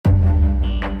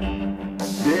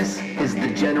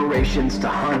Generations to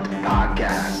Hunt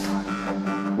podcast,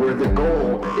 where the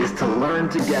goal is to learn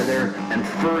together and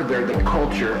further the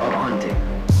culture of hunting.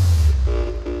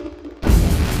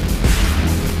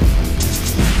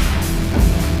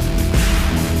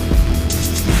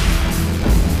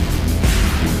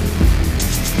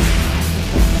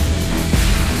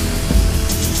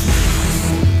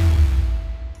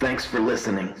 Thanks for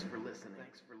listening.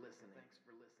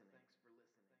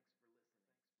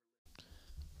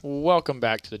 Welcome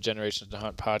back to the Generations to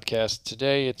Hunt podcast.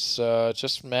 Today it's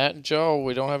just Matt and Joe.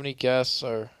 We don't have any guests.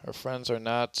 Our friends are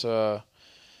not out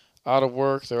of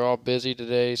work. They're all busy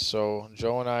today. So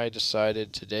Joe and I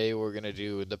decided today we're going to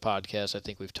do the podcast I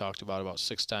think we've talked about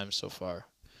 6 times so far.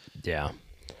 Yeah,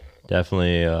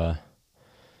 definitely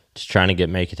just trying to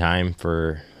make time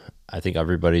for, I think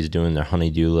everybody's doing their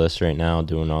honey-do list right now,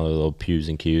 doing all their little P's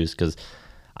and Q's. Because,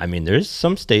 I mean, there's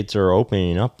some states are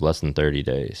opening up less than 30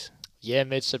 days. Yeah,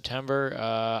 mid-September.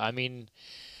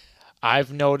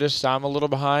 I've noticed I'm a little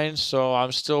behind, so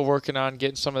I'm still working on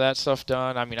getting some of that stuff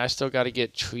done. I mean, I still got to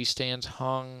get tree stands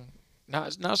hung.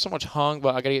 Not so much hung,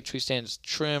 but I got to get tree stands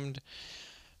trimmed,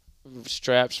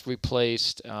 straps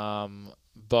replaced.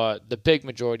 But the big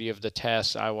majority of the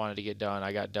tasks I wanted to get done,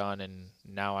 I got done, and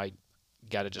now I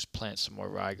got to just plant some more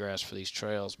ryegrass for these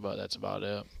trails, but that's about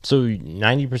it. So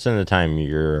 90% of the time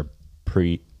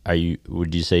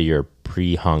would you say you're a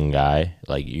pre-hung guy?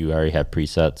 Like you already have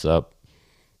presets up?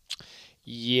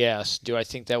 Yes. Do I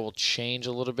think that will change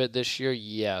a little bit this year?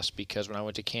 Yes, because when I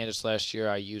went to Kansas last year,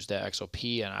 I used that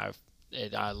XOP, and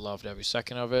I loved every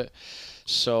second of it.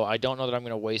 So I don't know that I'm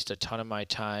going to waste a ton of my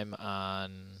time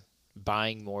on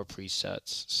buying more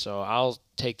presets. So I'll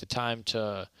take the time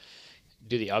to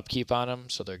do the upkeep on them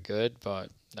so they're good, but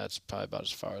that's probably about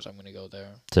as far as I'm going to go there.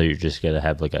 So you're just going to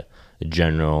have like a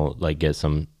general, like get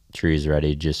some trees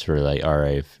ready just for like, all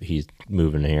right, if he's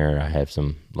moving here, I have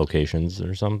some locations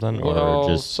or something?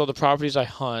 So the properties I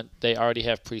hunt, they already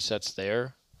have presets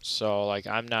there. So like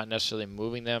I'm not necessarily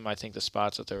moving them. I think the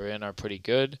spots that they're in are pretty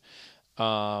good.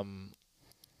 But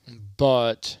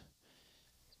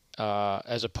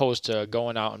as opposed to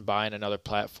going out and buying another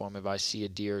platform, if I see a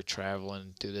deer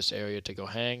traveling through this area to go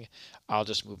hang, I'll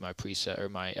just move my preset or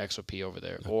my XOP over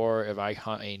there. Or if I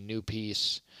hunt a new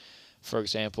piece, for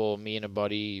example, me and a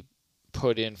buddy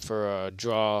put in for a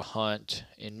draw hunt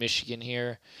in Michigan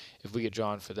here. If we get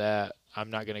drawn for that, I'm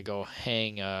not going to go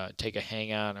take a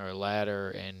hang on or a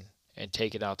ladder and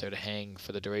take it out there to hang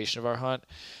for the duration of our hunt.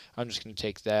 I'm just going to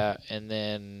take that, and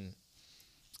then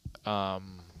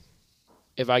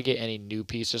if I get any new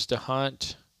pieces to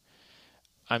hunt,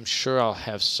 I'm sure I'll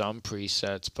have some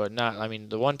presets, but not. I mean,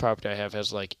 the one property I have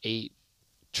has like 8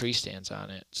 tree stands on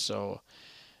it, so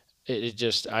it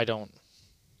just, I don't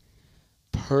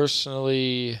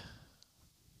personally.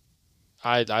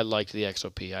 I like the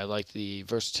XOP. I like the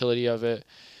versatility of it,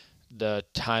 the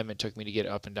time it took me to get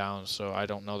up and down. So I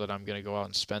don't know that I'm going to go out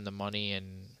and spend the money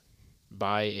and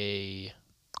buy a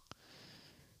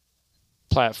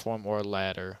platform or a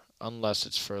ladder, unless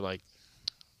it's for like,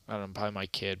 I don't know, probably my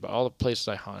kid. But all the places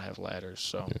I hunt have ladders,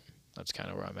 so that's kind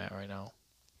of where I'm at right now.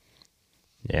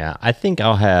 Yeah, I think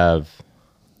I'll have,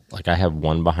 like I have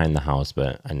one behind the house,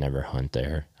 but I never hunt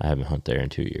there. I haven't hunted there in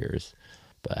 2 years,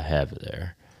 but I have it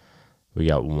there. We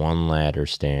got one ladder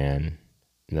stand,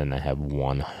 and then I have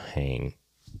one hang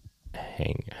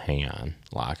on,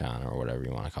 lock on, or whatever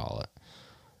you want to call it.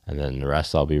 And then the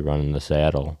rest I'll be running the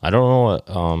saddle. I don't know what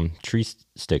tree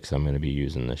sticks I'm going to be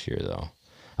using this year, though.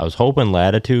 I was hoping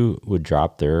Latitude would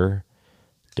drop their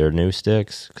new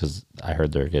sticks, because I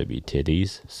heard they're going to be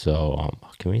titties. So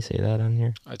can we say that on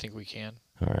here? I think we can.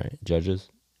 All right, judges.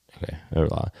 Okay, they're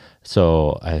a lot.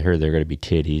 So I heard they're going to be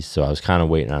titties, so I was kind of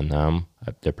waiting on them.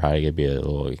 They're probably going to be a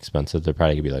little expensive. They're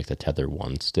probably going to be like the Tether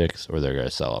 1 sticks, or they're going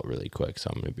to sell out really quick,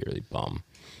 so I'm going to be really bummed.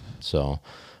 So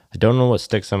I don't know what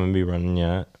sticks I'm going to be running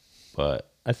yet, but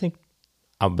I think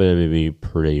I'm going to be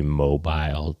pretty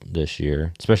mobile this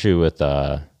year, especially with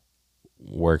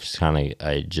works kind of,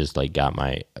 I just like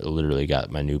literally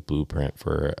got my new blueprint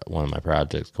for one of my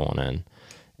projects going in.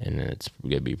 And it's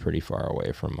going to be pretty far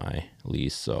away from my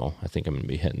lease, so I think I'm going to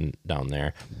be heading down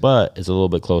there. But it's a little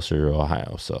bit closer to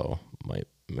Ohio, so might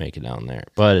make it down there.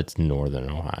 But it's northern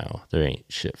Ohio. There ain't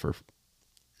shit for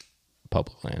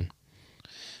public land.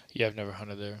 Yeah, I've never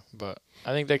hunted there, but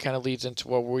I think that kind of leads into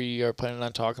what we are planning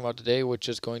on talking about today, which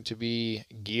is going to be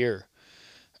gear.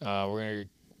 We're going to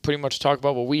pretty much talk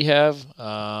about what we have.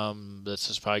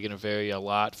 This is probably going to vary a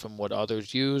lot from what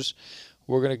others use.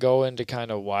 We're going to go into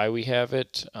kind of why we have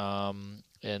it, and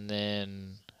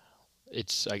then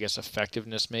its, I guess,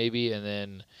 effectiveness maybe, and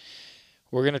then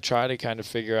we're going to try to kind of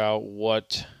figure out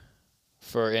what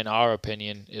in our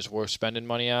opinion, is worth spending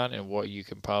money on, and what you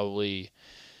can probably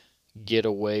get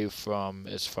away from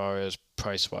as far as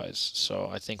price wise. So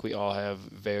I think we all have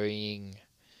varying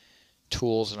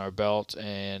tools in our belt,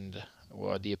 and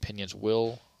the opinions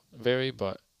will vary,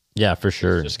 but Yeah, for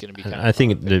sure. just gonna be kind I of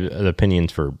think the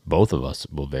opinions for both of us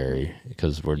will vary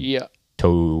because we're yeah.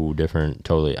 different,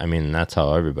 totally. I mean, that's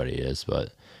how everybody is,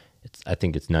 but I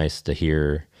think it's nice to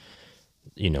hear,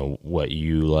 what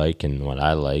you like and what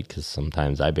I like, because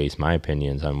sometimes I base my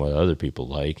opinions on what other people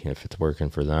like, if it's working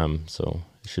for them. So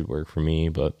it should work for me,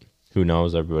 but who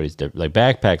knows? Everybody's different. Like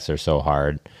backpacks are so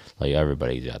hard. Like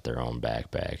everybody's got their own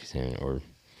backpacks, or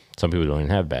some people don't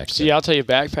even have backpacks. See, I'll tell you,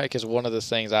 backpack is one of the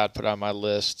things I'd put on my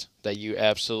list that you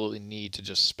absolutely need to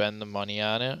just spend the money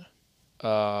on it.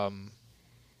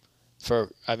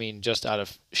 Just out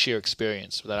of sheer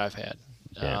experience that I've had.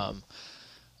 Yeah.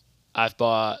 I've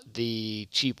bought the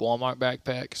cheap Walmart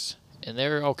backpacks, and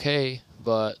they're okay,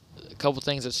 but a couple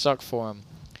things that suck for them.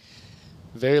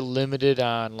 Very limited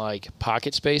on, like,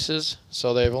 pocket spaces,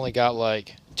 so they've only got,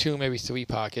 like, 2, maybe 3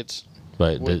 pockets.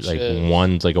 But one's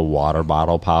like a water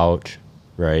bottle pouch,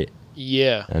 right?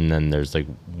 Yeah. And then there's like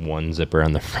one zipper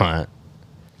on the front.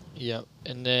 Yep.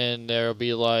 And then there'll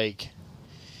be, like,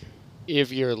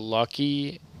 if you're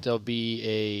lucky, there'll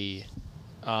be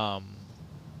a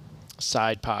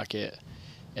side pocket,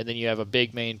 and then you have a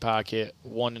big main pocket,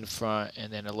 one in front,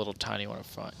 and then a little tiny one in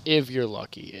front. If you're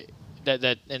lucky,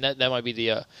 that might be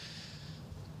the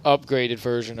upgraded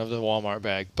version of the Walmart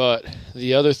bag. But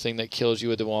the other thing that kills you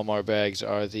with the Walmart bags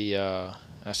are I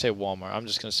say Walmart, I'm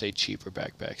just gonna say cheaper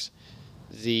backpacks.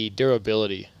 The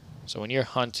durability. So when you're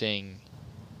hunting,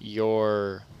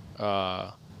 you're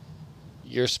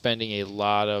spending a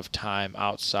lot of time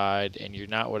outside, and you're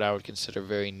not what I would consider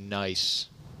very nice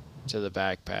to the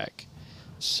backpack.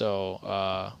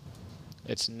 So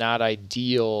it's not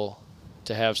ideal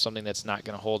to have something that's not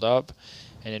going to hold up.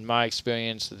 And in my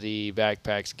experience, the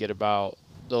backpacks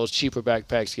those cheaper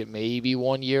backpacks get maybe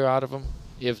 1 year out of them,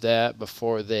 if that,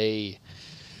 before they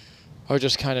are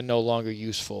just kind of no longer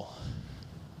useful.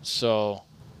 So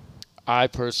I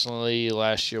personally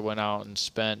last year went out and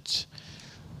spent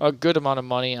a good amount of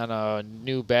money on a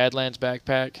new Badlands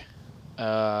backpack,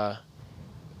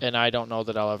 and I don't know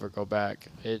that I'll ever go back.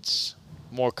 It's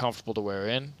more comfortable to wear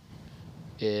in.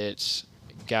 It's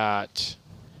got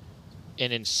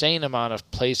an insane amount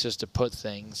of places to put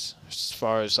things as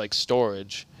far as like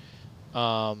storage.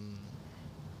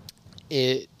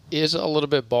 It is a little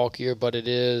bit bulkier, but it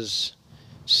is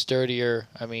sturdier.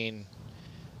 I mean,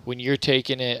 when you're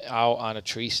taking it out on a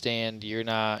tree stand, you're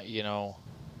not,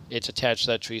 it's attached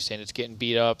to that tree stand. It's getting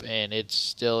beat up, and it's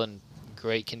still in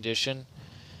great condition.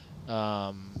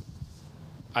 I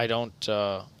don't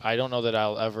know that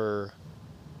I'll ever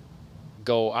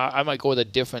go. I might go with a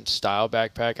different style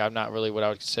backpack. I'm not really what I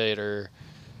would consider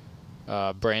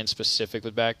brand specific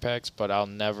with backpacks, but I'll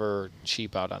never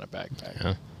cheap out on a backpack.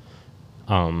 Yeah.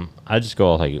 I just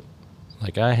go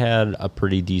like I had a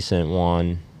pretty decent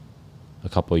one a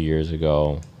couple years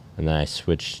ago, and then I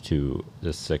switched to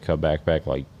the Sitka backpack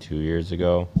like 2 years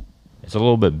ago. It's a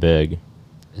little bit big.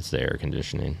 It's the air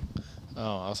conditioning.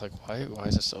 Oh, I was like, why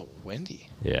is it so windy?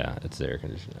 Yeah, it's the air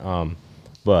conditioning.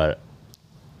 But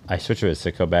I switched to a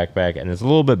Sitka backpack, and it's a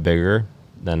little bit bigger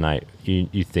than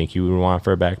you think you would want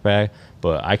for a backpack.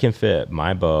 But I can fit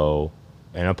my bow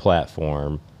and a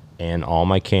platform and all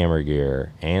my camera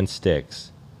gear and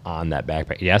sticks on that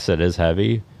backpack. Yes, it is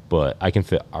heavy, but I can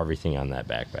fit everything on that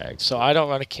backpack. So I don't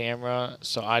run a camera,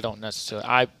 so I don't necessarily.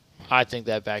 I think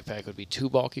that backpack would be too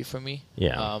bulky for me.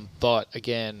 Yeah. But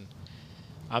again,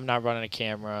 I'm not running a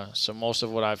camera, so most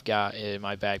of what I've got in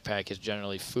my backpack is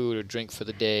generally food or drink for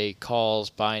the day, calls,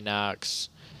 binocs,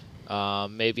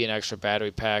 maybe an extra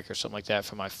battery pack or something like that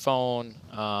for my phone,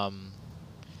 and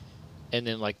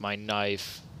then like my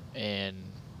knife and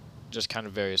just kind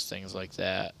of various things like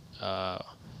that.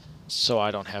 So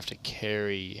I don't have to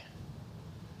carry,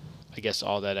 I guess,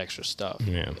 all that extra stuff.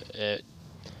 Yeah.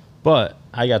 But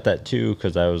I got that too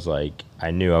because I was like,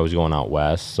 I knew I was going out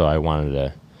west, so I wanted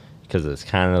to, because it's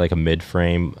kind of like a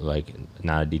mid-frame, like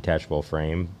not a detachable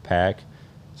frame pack.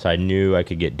 So I knew I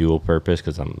could get dual purpose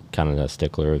because I'm kind of a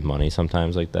stickler with money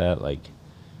sometimes like that. Like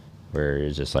where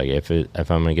it's just like if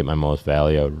I'm going to get my most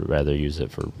value, I would rather use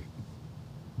it for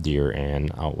deer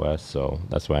and out west. So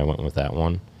that's why I went with that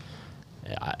one.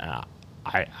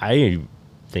 I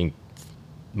think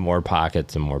more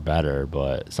pockets and more better,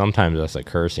 but sometimes that's like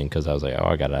cursing because I was like, oh,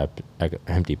 I got an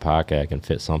empty pocket, I can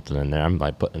fit something in there. I'm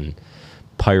like putting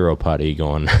pyro putty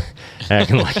going,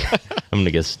 acting like I'm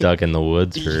gonna get stuck in the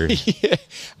woods for. Yeah,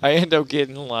 I end up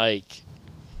getting like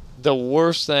The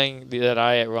worst thing that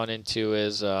I run into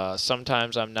is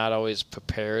sometimes I'm not always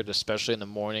prepared, especially in the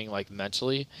morning, like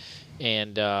mentally,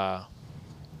 and I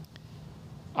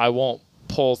won't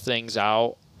pull things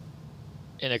out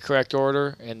in a correct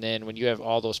order, and then when you have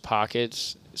all those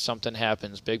pockets, something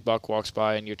happens. Big Buck walks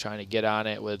by, and you're trying to get on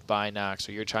it with binocs,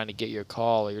 or you're trying to get your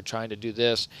call, or you're trying to do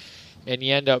this, and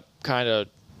you end up kind of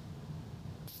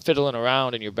fiddling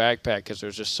around in your backpack because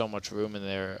there's just so much room in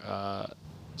there.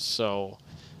 So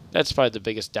that's probably the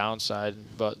biggest downside.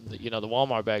 But the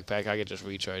Walmart backpack, I could just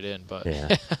reach right in. But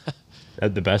Yeah.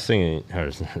 The best thing, or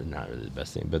it's not really the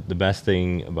best thing, but the best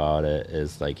thing about it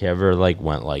is like, you ever like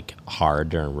went like hard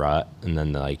during rut, and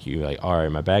then like you like, all right,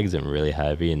 my bag isn't really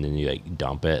heavy, and then you like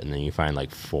dump it, and then you find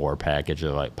like 4 packages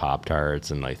of like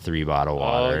Pop-Tarts and like 3 bottle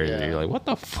water, yeah. and you're like, what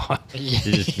the fuck? Yeah.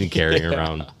 You've just been carrying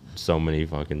around so many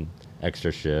fucking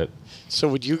extra shit. So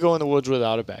would you go in the woods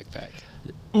without a backpack?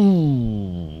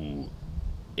 Ooh,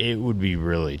 it would be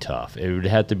really tough. It would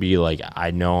have to be like,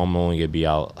 I know I'm only gonna be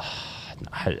out.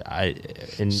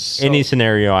 In any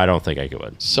scenario, I don't think I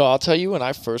could. So I'll tell you, when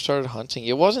I first started hunting,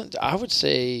 it wasn't, I would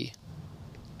say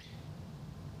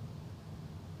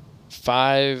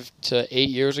 5 to 8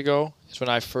 years ago is when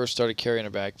I first started carrying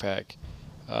a backpack.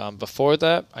 Before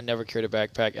that, I never carried a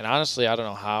backpack, and honestly, I don't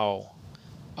know how,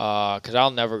 because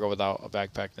I'll never go without a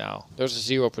backpack now. There's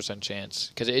a 0% chance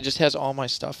because it just has all my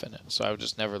stuff in it, so I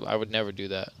would never do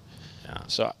that. Yeah.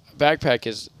 So backpack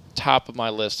is top of my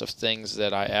list of things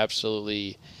that I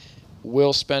absolutely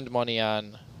will spend money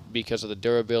on because of the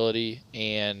durability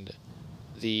and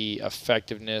the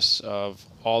effectiveness of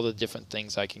all the different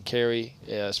things I can carry,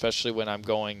 especially when I'm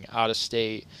going out of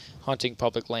state, hunting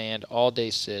public land, all day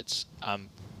sits. I'm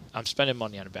spending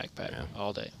money on a backpack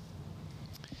all day.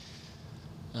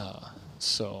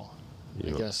 So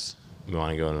I guess. You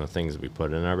want to go into the things we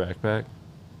put in our backpack?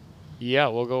 Yeah,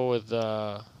 we'll go with.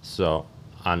 So,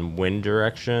 on wind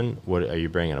direction, what are you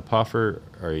bringing, a puffer,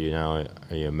 or are you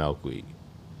a milkweed?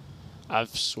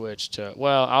 I've switched to.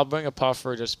 Well, I'll bring a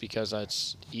puffer just because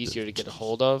it's easier to get a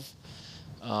hold of.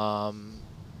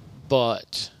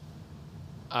 But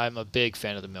I'm a big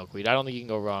fan of the milkweed. I don't think you can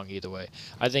go wrong either way.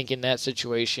 I think in that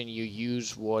situation, you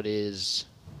use what is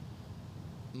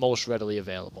most readily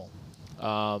available.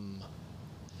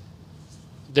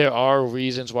 There are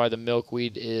reasons why the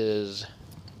milkweed is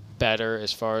better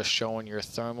as far as showing your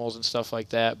thermals and stuff like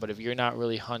that, but if you're not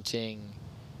really hunting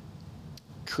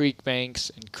creek banks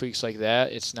and creeks like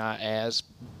that, it's not as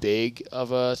big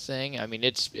of a thing. I mean,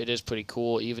 it is pretty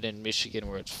cool, even in Michigan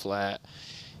where it's flat,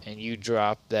 and you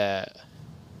drop that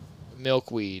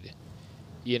milkweed,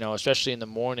 especially in the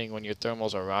morning when your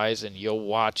thermals are rising, you'll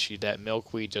watch that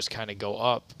milkweed just kind of go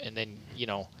up, and then,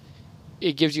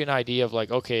 it gives you an idea of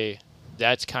like, okay,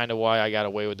 that's kind of why I got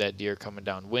away with that deer coming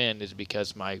downwind, is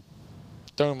because my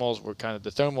thermals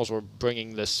were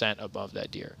bringing the scent above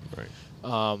that deer. Right.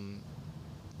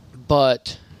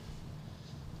 But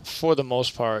for the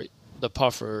most part, the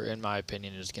puffer, in my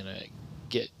opinion, is gonna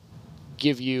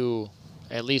give you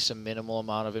at least a minimal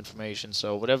amount of information.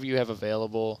 So whatever you have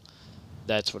available,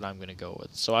 that's what I'm gonna go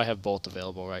with. So I have both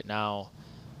available right now.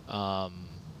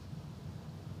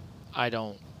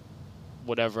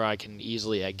 Whatever I can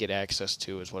easily get access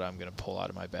to is what I'm going to pull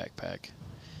out of my backpack,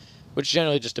 which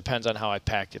generally just depends on how I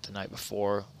packed it the night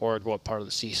before or what part of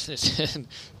the season it's in.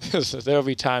 Because there'll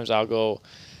be times I'll go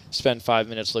spend 5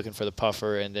 minutes looking for the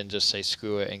puffer and then just say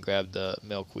screw it and grab the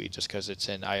milkweed just because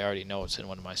I already know it's in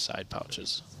one of my side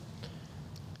pouches.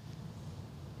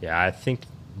 Yeah, I think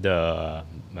the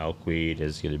milkweed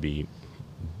is going to be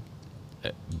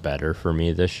better for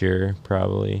me this year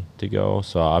probably to go.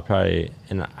 So I'll probably,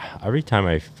 and every time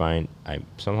I find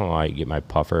somehow I get my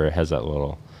puffer, it has that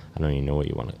little, I don't even know what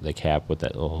you want, the cap with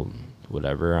that little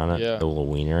whatever on it, the little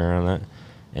wiener on it,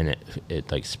 and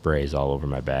it like sprays all over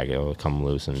my bag. It'll come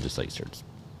loose and just like starts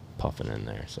puffing in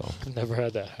there. So I've never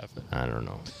had that happen. I don't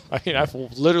know. I mean, I've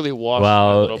literally washed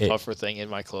my little puffer thing in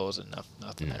my clothes and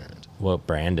nothing happened. What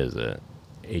brand is it?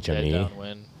 HME?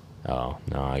 Downwind. Oh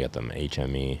no, I got them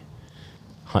HME.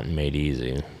 Hunting made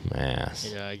easy, ass.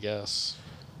 Yeah, I guess.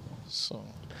 So,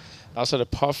 outside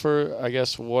of puffer, I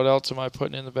guess what else am I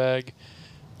putting in the bag?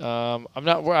 I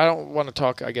don't want to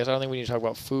talk. I guess I don't think we need to talk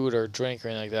about food or drink or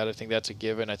anything like that. I think that's a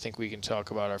given. I think we can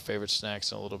talk about our favorite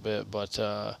snacks in a little bit, but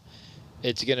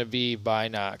it's gonna be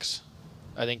binocs.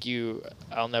 I think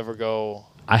I'll never go.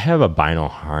 I have a bino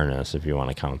harness if you want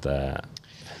to count that.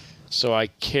 So I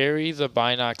carry the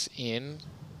binocs in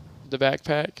the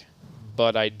backpack,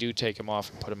 but I do take them off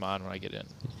and put them on when I get in.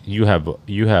 You have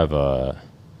a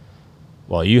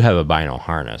bino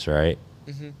harness, right?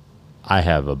 Mm-hmm. I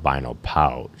have a bino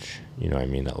pouch. You know what I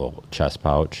mean? That little chest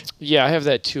pouch. Yeah, I have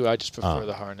that too. I just prefer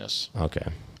the harness. Okay.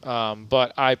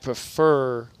 But I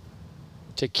prefer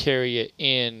to carry it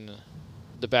in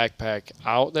the backpack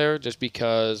out there just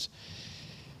because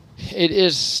it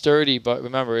is sturdy, but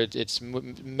remember, it's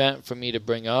meant for me to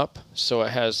bring up, so it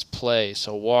has play.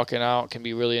 So walking out can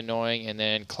be really annoying, and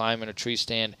then climbing a tree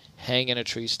stand, hanging a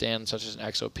tree stand such as an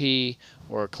XOP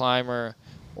or a climber,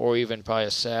 or even probably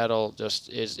a saddle,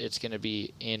 it's going to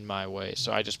be in my way.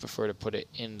 So I just prefer to put it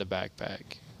in the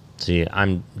backpack. See,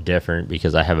 I'm different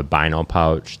because I have a bino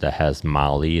pouch that has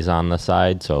mollies on the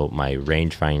side, so my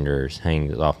rangefinders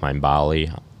hangs off my molly,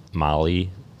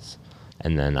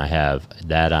 and then I have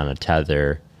that on a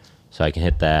tether, so I can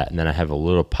hit that, and then I have a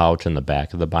little pouch on the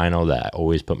back of the bino that I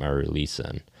always put my release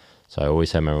in. So I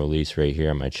always have my release right here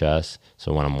on my chest,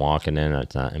 so when I'm walking in,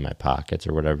 it's not in my pockets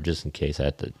or whatever, just in case I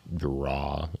have to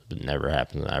draw. It never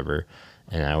happens ever,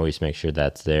 and I always make sure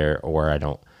that's there, or I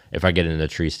don't. If I get in the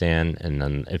tree stand, and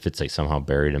then if it's like somehow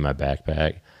buried in my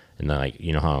backpack, and then like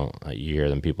you know how you hear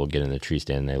them people get in the tree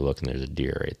stand and they look and there's a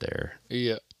deer right there.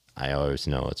 Yeah. I always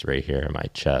know it's right here in my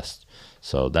chest.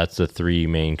 So that's the three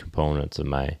main components of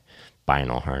my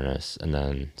bino harness, and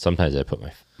then sometimes I put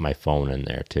my phone in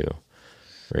there too,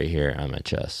 right here on my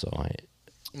chest. So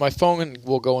my phone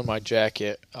will go in my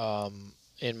jacket, and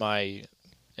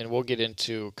we'll get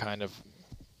into kind of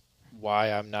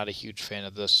why I'm not a huge fan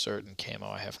of this certain camo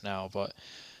I have now, but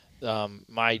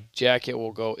my jacket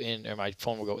will go in, or my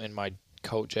phone will go in my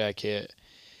coat jacket.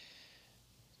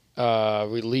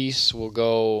 Release will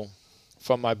go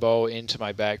from my bow into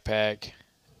my backpack.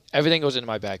 Everything goes into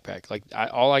my backpack. Like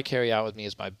all I carry out with me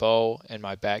is my bow and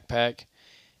my backpack,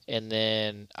 and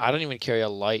then I don't even carry a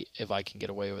light if I can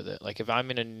get away with it. Like if I'm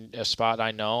in a spot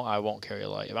I know, I won't carry a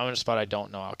light. If I'm in a spot I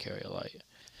don't know, I'll carry a light.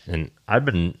 And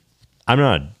I'm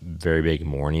not a very big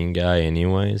morning guy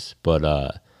anyways, but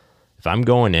if I'm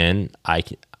going in, I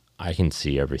can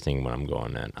see everything when I'm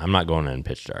going in. I'm not going in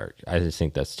pitch dark. I just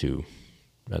think that's too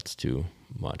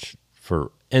much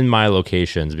for in my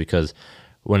locations, because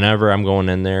whenever I'm going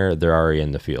in there, they're already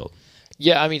in the field.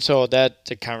 Yeah, I mean, so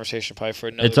that's a conversation probably for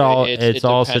another. It's all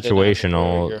dependent situational.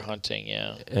 on where you're hunting,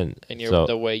 yeah, and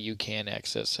the way you can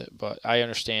access it. But I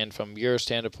understand from your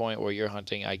standpoint where you're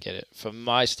hunting, I get it. From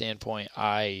my standpoint,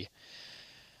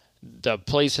 the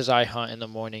places I hunt in the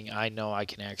morning, I know I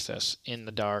can access in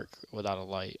the dark without a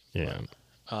light. Yeah.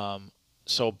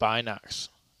 So binocs.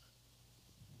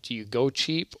 Do you go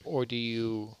cheap or do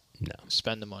you No.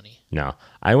 spend the money? No,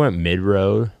 I went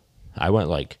mid-road. I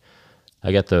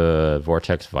got the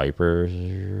Vortex Vipers,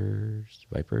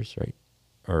 right?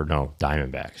 Or no,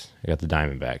 Diamondbacks. I got the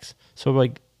Diamondbacks. So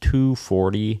like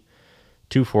 240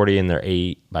 and they're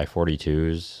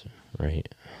 8x42s, right?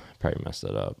 Probably messed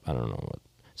that up. I don't know what.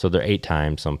 So they're 8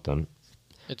 times something.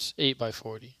 It's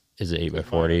 8x40. Is it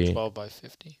 8x40?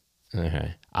 12x50.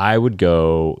 Okay. I would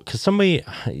go, because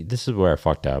this is where I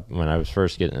fucked up. When I was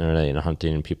first getting into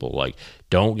hunting, and people like,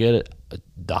 don't get it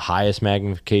the highest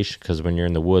magnification, because when you're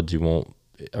in the woods,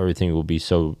 everything will be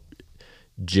so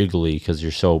jiggly because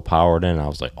you're so powered in. I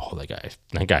was like, oh,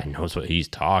 that guy knows what he's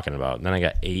talking about. And then I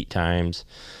got 8 times,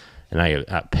 and I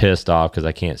got pissed off because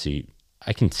I can't see.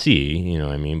 I can see, you know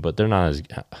what I mean, but they're not as.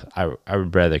 I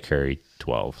would rather carry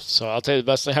 12. So I'll tell you the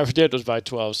best thing I ever did was buy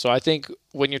 12. So I think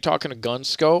when you're talking a gun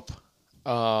scope,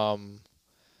 a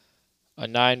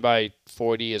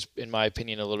 9x40 is, in my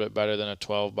opinion, a little bit better than a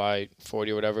 12x40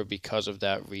 or whatever because of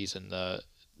that reason, the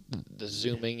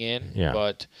zooming in. Yeah.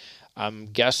 But I'm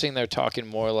guessing they're talking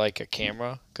more like a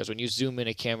camera, because when you zoom in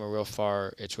a camera real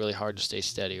far, it's really hard to stay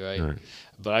steady, right?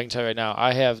 But I can tell you right now,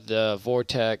 I have the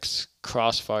Vortex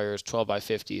Crossfires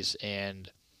 12x50s, and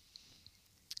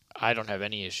I don't have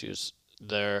any issues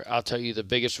there. I'll tell you the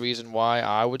biggest reason why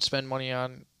I would spend money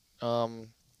on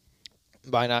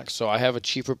binocs. So I have a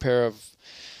cheaper pair of,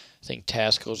 I think,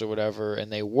 Tascos or whatever,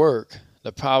 and they work.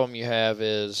 The problem you have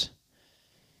is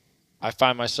I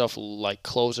find myself like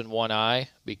closing one eye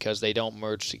because they don't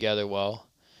merge together well.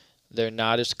 They're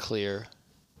not as clear.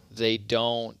 They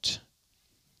don't,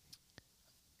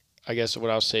 I guess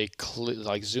what I'll say,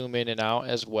 like zoom in and out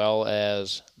as well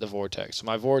as the Vortex. So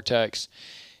my Vortex,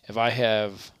 if I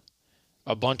have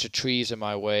a bunch of trees in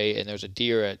my way and there's a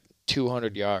deer at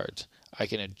 200 yards, I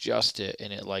can adjust it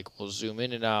and it like will zoom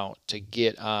in and out to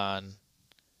get on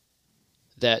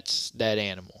that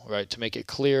animal, right? To make it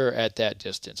clear at that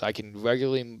distance. I can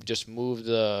regularly just move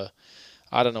the,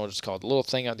 I don't know what it's called, the little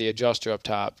thing on the adjuster up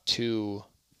top to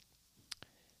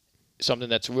something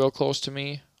that's real close to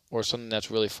me or something that's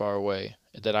really far away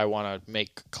that I want to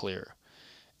make clear.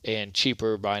 And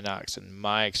cheaper binocs, in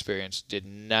my experience, did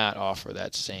not offer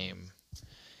that same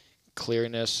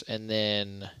clearness, and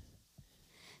then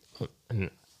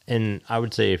And I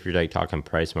would say if you're like talking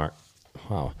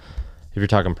if you're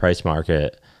talking price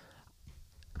market,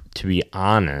 to be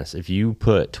honest, if you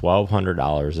put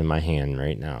 $1,200 in my hand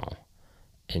right now,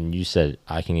 and you said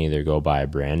I can either go buy a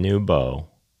brand new bow,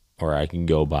 or I can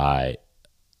go buy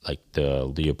like the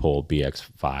Leopold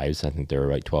BX5s, I think they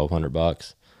were like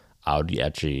 $1,200. I would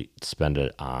actually spend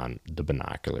it on the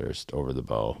binoculars over the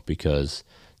bow, because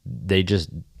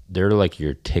they're like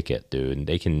your ticket, dude. And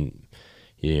they can,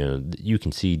 you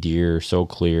can see deer so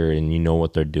clear, and you know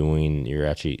what they're doing. You're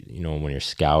actually, when you're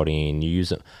scouting,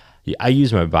 I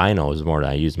use my binos more than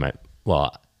I use when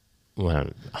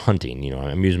I'm hunting.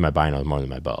 I'm using my binos more than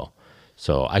my bow,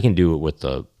 so I can do it with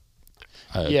the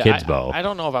kid's bow. I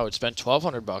don't know if I would spend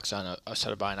 $1,200 on a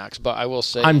set of binocs, but I will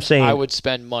say I'm saying I would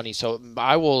spend money. So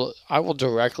I will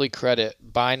directly credit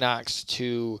binocs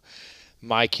to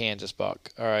my Kansas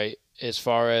buck. All right, as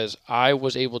far as I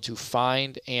was able to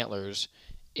find antlers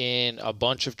in a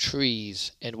bunch of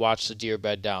trees and watch the deer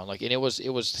bed down, and it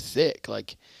was thick,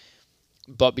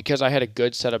 but because I had a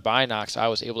good set of binocs, I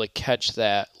was able to catch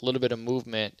that little bit of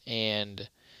movement and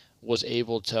was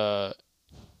able to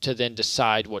then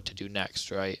decide what to do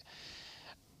next, right?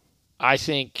 I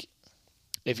think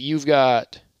if you've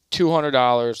got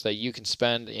 $200 that you can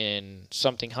spend in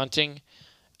something hunting,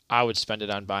 I would spend it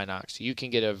on binocs. You can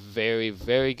get a very,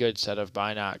 very good set of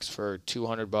binocs for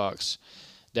 $200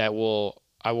 that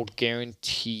I will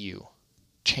guarantee you,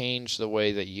 change the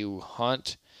way that you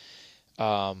hunt,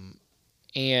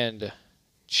 and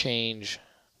change,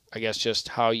 I guess, just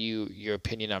how your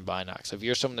opinion on binocs. If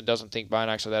you're someone that doesn't think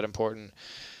binocs are that important,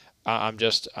 I'm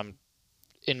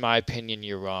in my opinion,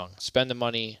 you're wrong. Spend the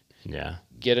money. Yeah.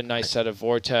 Get a nice set of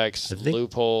Vortex,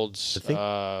 Leupolds.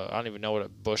 I don't even know what a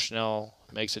Bushnell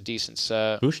makes a decent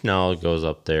set. Bushnell goes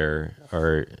up there,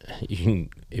 or you can,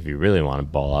 if you really want to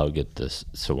ball out, get the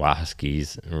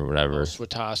Swarovskis or whatever.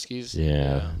 Swatoskis.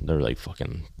 Yeah, they're like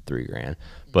fucking $3,000.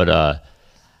 But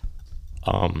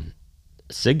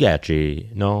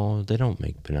Sigachy, no, they don't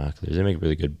make binoculars. They make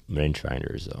really good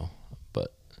rangefinders though.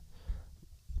 But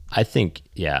I think,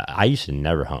 I used to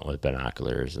never hunt with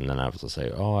binoculars, and then I was just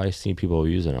like, oh, I see people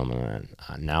using them, and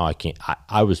then, now I can't.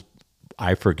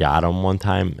 I forgot them one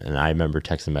time, and I remember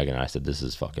texting Megan, and I said, this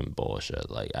is fucking bullshit.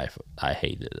 Like, I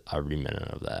hated every minute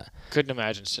of that. Couldn't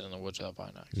imagine sitting in the woods without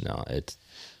binocs. No,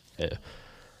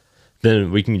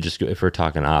 then we can just go, if we're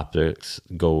talking optics,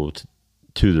 go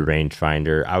to the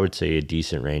rangefinder. I would say a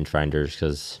decent rangefinder,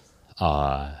 because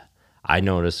I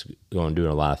noticed doing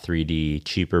a lot of 3D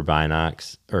cheaper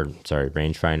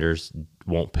rangefinders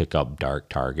won't pick up dark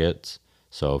targets.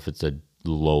 So if it's a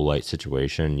low light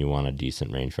situation, you want a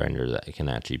decent rangefinder that can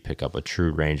actually pick up a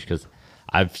true range, because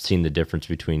I've seen the difference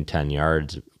between 10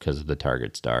 yards because the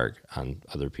target's dark on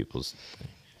other people's.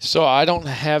 So I don't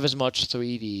have as much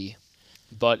 3D,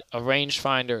 but a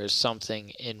rangefinder is something,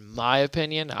 in my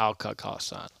opinion, I'll cut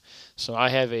costs on. So I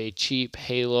have a cheap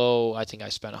Halo. I think I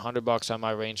spent $100 on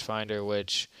my rangefinder,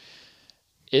 which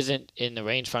isn't in the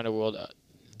rangefinder world.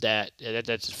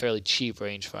 That's a fairly cheap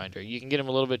rangefinder. You can get them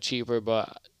a little bit cheaper,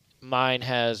 but mine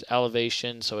has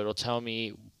elevation, so it'll tell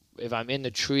me if I'm in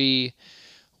the tree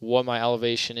what my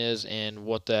elevation is and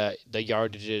what the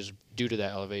yardage is due to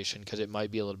that elevation, because it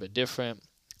might be a little bit different.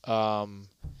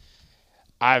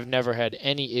 I've never had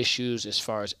any issues as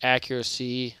far as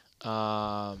accuracy.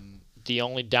 The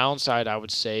only downside, I would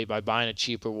say, by buying a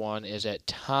cheaper one is at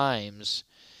times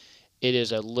it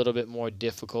is a little bit more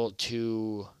difficult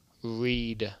to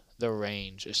read the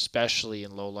range, especially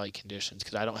in low light conditions,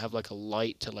 because I don't have a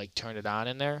light to turn it on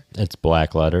in there. It's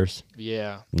black letters.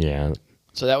 Yeah. Yeah.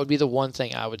 So that would be the one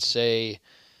thing I would say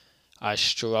I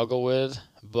struggle with,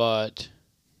 but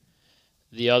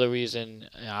the other reason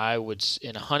I would,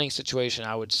 in a hunting situation,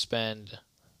 I would spend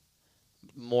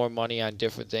more money on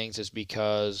different things is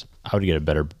because I would get a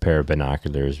better pair of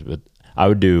binoculars, but I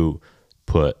would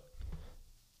put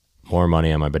more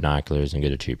money on my binoculars and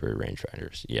get a cheaper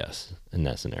rangefinders. Yes, in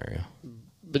that scenario.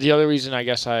 But the other reason, I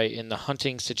guess, in the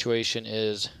hunting situation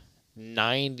is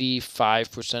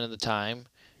 95% of the time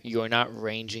you're not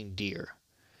ranging deer.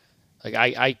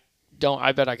 I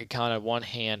bet I could count on one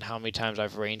hand how many times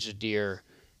I've ranged a deer,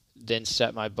 then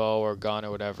set my bow or gun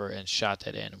or whatever and shot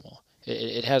that animal.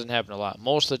 It hasn't happened a lot.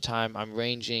 Most of the time I'm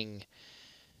ranging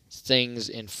things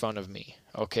in front of me.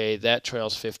 Okay, that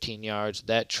trail's 15 yards,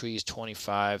 that tree's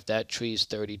 25, that tree's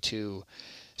 32.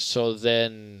 So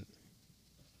then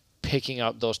picking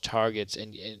up those targets,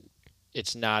 and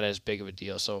it's not as big of a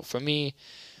deal. So for me,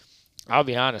 I'll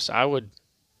be honest, I would,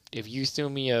 if you threw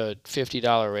me a $50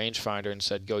 rangefinder and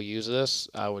said, go use this,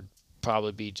 I would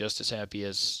probably be just as happy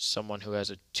as someone who has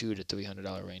a $200 to $300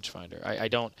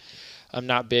 rangefinder. I'm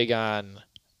not big on.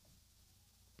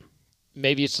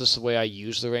 Maybe it's just the way I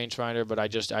use the rangefinder, but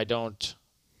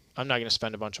I'm not going to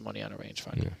spend a bunch of money on a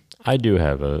rangefinder. Yeah. I do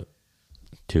have a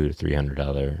 $200 to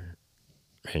 $300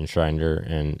 rangefinder,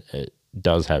 and it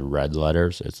does have red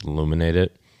letters. It's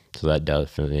illuminated, so that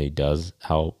definitely does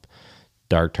help.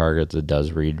 Dark targets, it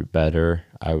does read better,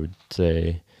 I would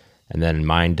say. And then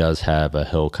mine does have a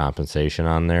hill compensation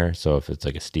on there, so if it's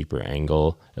like a steeper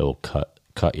angle, it'll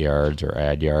cut yards or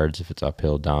add yards if it's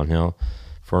uphill, downhill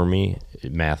for me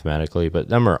mathematically. But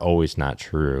them are always not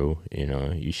true. You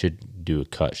know, you should do a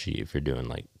cut sheet if you're doing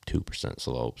like 2%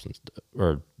 slopes and stuff,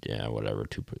 or whatever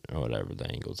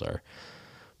the angles are.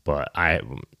 But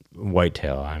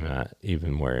whitetail, I'm not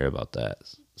even worried about that.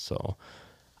 So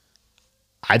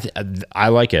I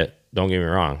like it. Don't get me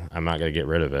wrong. I'm not gonna get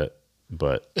rid of it,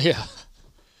 but Yeah.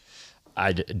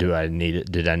 do I need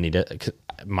it? Did I need it? 'Cause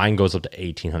mine goes up to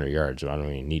 1,800 yards. So I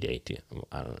don't even need 18.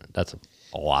 I don't know. That's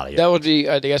a lot of yards. That would be,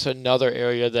 I guess, another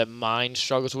area that mine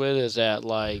struggles with is at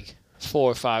like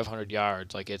 400 or 500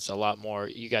 yards. Like it's a lot more.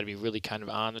 You got to be really kind of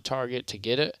on the target to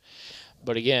get it.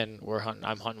 But again,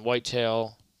 I'm hunting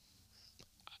whitetail.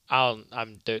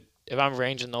 If I'm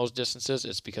ranging those distances,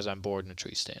 it's because I'm bored in a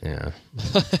tree stand. Yeah.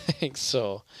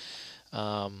 So,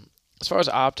 as far as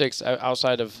optics,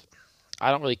 outside of,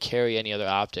 I don't really carry any other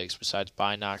optics besides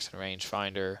binocs and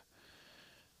rangefinder.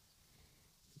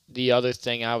 The other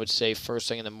thing I would say first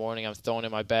thing in the morning I'm throwing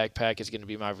in my backpack is going to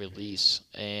be my release.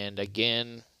 And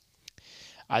again,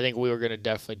 I think we were going to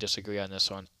definitely disagree on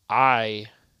this one. I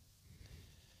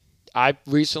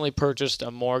recently purchased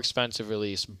a more expensive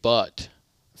release, but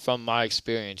from my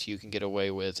experience, you can get away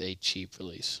with a cheap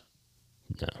release.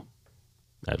 No,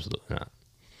 absolutely not.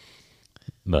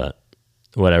 But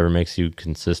whatever makes you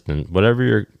consistent, whatever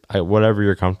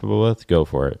you're comfortable with, go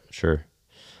for it. Sure.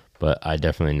 But I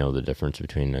definitely know the difference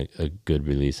between a good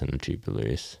release and a cheap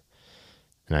release.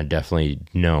 And I definitely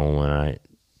know when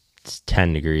it's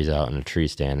 10 degrees out in a tree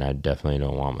stand, I definitely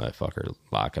don't want that fucker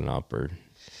locking up.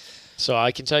 So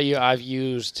I can tell you I've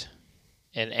used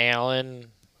an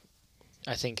Allen.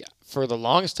 I think for the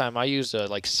longest time I used a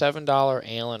like $7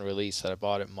 Allen release that I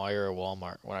bought at Meijer or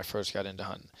Walmart when I first got into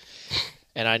hunting.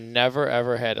 And I never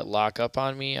ever had it lock up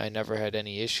on me. I never had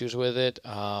any issues with it.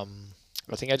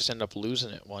 I think I just ended up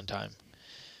losing it one time.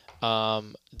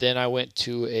 Then I went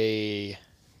to a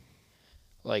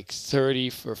like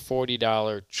 $30 or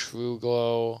 $40 True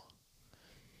Glow.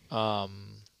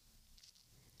 And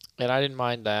I didn't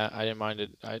mind that. I didn't mind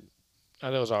it. I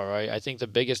thought it was all right. I think the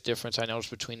biggest difference I noticed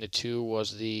between the two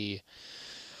was the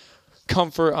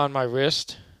comfort on my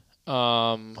wrist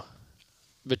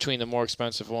between the more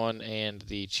expensive one and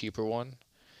the cheaper one.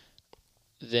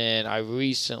 Then I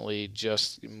recently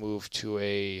just moved to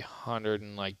a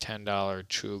 $110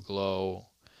 True Glow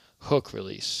hook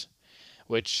release,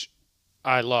 which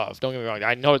I love. Don't get me wrong.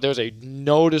 I know there's a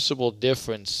noticeable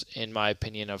difference, in my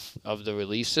opinion, of the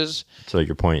releases. So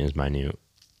your point is minute.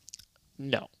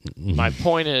 No. My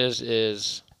point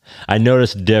is I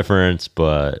noticed difference,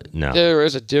 but no. There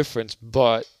is a difference,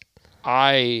 but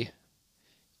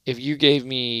if you gave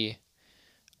me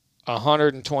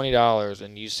 $120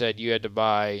 and you said you had to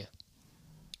buy,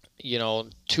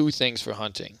 two things for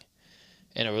hunting,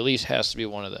 and a release has to be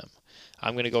one of them,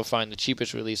 I'm going to go find the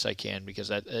cheapest release I can, because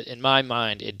that, in my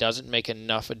mind, it doesn't make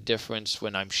enough a difference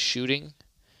when I'm shooting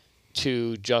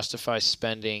to justify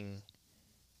spending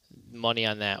money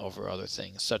on that over other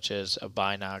things, such as a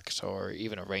binocs or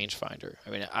even a rangefinder. I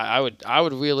mean, I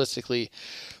would realistically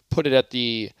put it at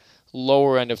the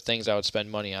lower end of things I would spend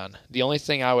money on. The only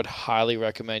thing I would highly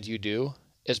recommend you do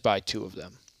is buy two of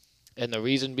them. And the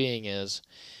reason being is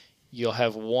you'll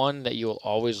have one that you will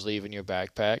always leave in your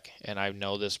backpack, and I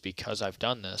know this because I've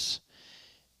done this.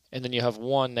 And then you have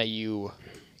one that your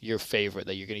favorite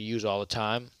that you're going to use all the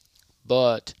time.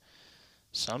 But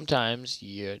sometimes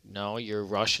you're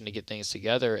rushing to get things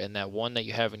together, and that one that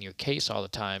you have in your case all the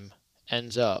time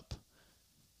ends up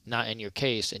not in your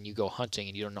case, and you go hunting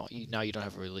and you don't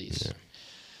have a release. Yeah.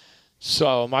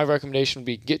 So my recommendation would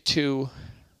be get two,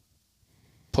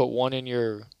 put one in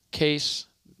your case.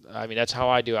 I mean, that's how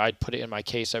I do it. I'd put it in my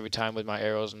case every time with my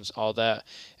arrows and all that,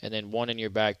 and then one in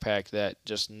your backpack that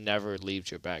just never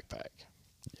leaves your backpack.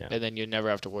 Yeah. And then you never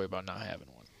have to worry about not having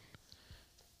one.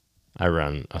 I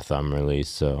run a thumb release,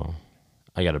 so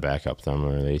I got a backup thumb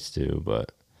release too,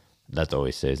 but that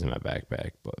always stays in my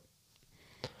backpack. But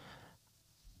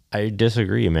I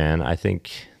disagree, man. I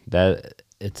think that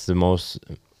it's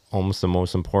almost the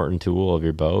most important tool of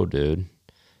your bow, dude.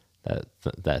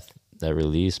 That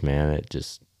release, man.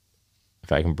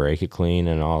 if I can break it clean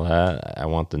and all that, I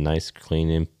want the nice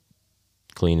cleanest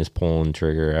pulling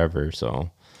trigger ever.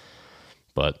 So,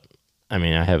 but I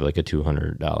mean, I have like a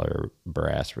 $200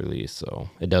 brass release, so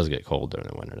it does get cold during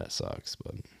the winter. That sucks,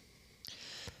 but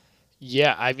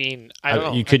Yeah, I mean, I don't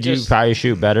know. you probably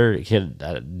shoot better.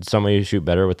 Could somebody shoot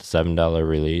better with the $7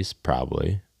 release?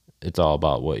 Probably. It's all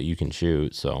about what you can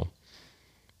shoot. So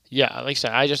Yeah, like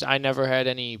I said, I never had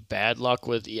any bad luck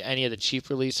with any of the cheap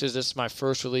releases. This is my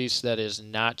first release that is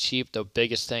not cheap. The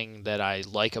biggest thing that I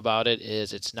like about it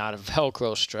is it's not a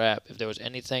Velcro strap. If there was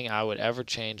anything I would ever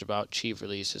change about cheap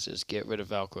releases is get rid of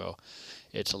Velcro.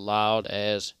 It's loud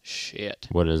as shit.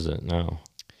 what is it now?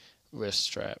 Wrist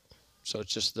strap. So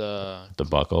it's just the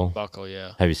buckle. buckle,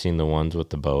 yeah. Have you seen the ones with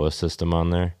the BOA system on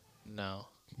there? No.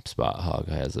 Spot Hog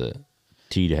has it.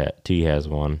 T has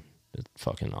one. It's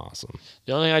fucking awesome.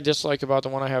 The only thing I dislike about the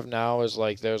one I have now is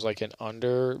like there's like an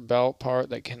under belt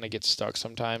part that kind of gets stuck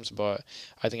sometimes, but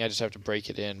I think I just have to break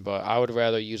it in. But I would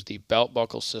rather use the belt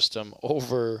buckle system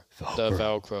over the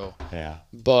Velcro. Yeah.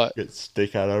 But Get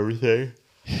stick out everything.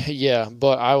 yeah,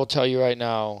 but I will tell you right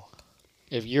now,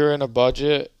 if you're in a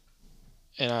budget,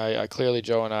 and I clearly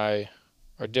Joe and I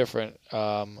are different,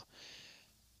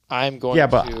 I'm going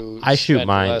to I shoot spend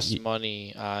mine. less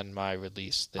money on my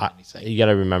release than anything. You got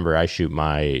to remember, I shoot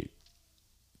my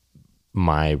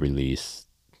release,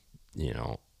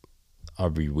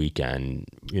 every weekend,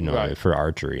 Right. for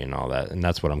archery and all that, and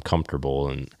that's what I'm comfortable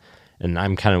and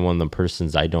I'm kind of one of the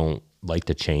persons, I don't like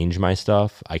to change my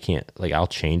stuff. I can't, like, I'll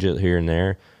change it here and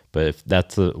there, but if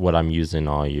that's what I'm using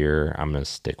all year, I'm gonna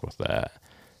stick with that.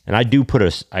 And I do put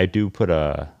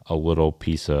a little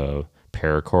piece of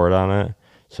paracord on it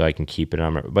so I can keep it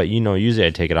on my, but usually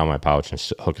I take it out of my pouch and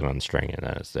hook it on the string and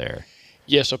then it's there.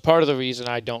 Yeah, so part of the reason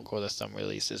I don't go the thumb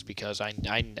release is because I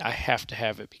have to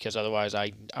have it, because otherwise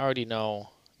I already know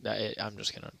that I'm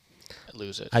just gonna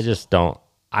lose it. I just don't.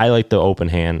 I like the open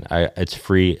hand. It's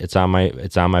free. It's on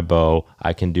my bow.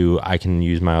 I can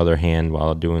use my other hand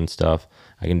while doing stuff.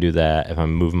 I can do that if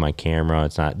I'm moving my camera.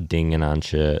 It's not dinging on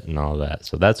shit and all that.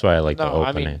 So that's why I like the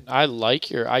open hand. I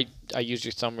like I used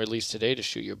your thumb release today to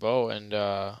shoot your bow, and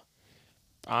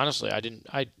honestly, I don't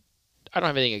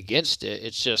have anything against it.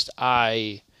 It's just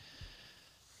I've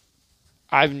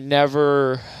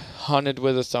never hunted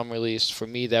with a thumb release. For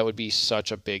me, that would be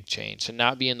such a big change to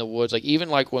not be in the woods. Like, even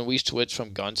like when we switched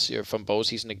from from bow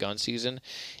season to gun season,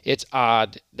 it's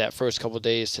odd that first couple of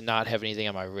days to not have anything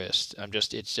on my wrist.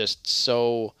 It's just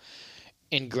so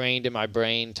ingrained in my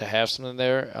brain to have something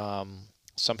there.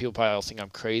 Some people probably will think I'm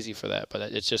crazy for that, but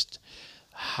it's just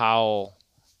how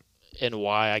and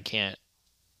why I can't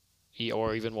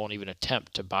or even won't even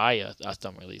attempt to buy a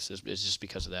thumb release is just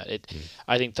because of that.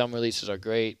 I think thumb releases are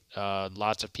great.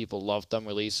 Lots of people love thumb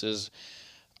releases.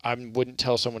 I wouldn't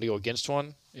tell someone to go against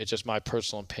one. It's just my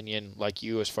personal opinion. Like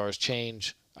you, as far as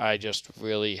change, I just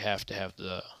really have to have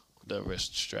the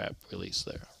wrist strap release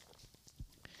there.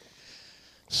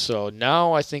 So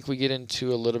now I think we get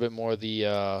into a little bit more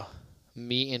the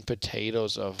meat and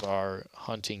potatoes of our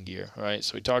hunting gear, right?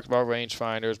 So we talked about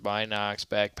rangefinders, binocs,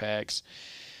 backpacks.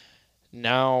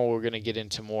 Now we're going to get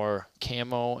into more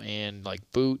camo and like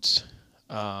boots.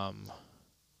 And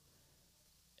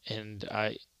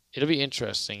it'll be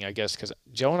interesting, I guess, because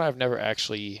Joe and I have never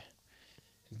actually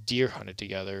deer hunted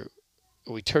together.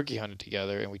 We turkey hunted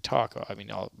together and we talk,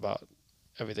 all about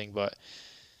everything, but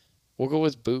we'll go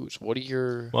with boots. What are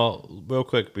your... Well, real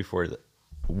quick before that,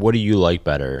 what do you like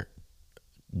better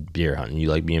deer hunting? You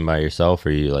like being by yourself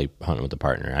or you like hunting with a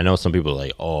partner? I know some people are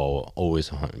like, oh, always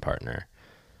a hunting partner.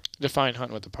 Define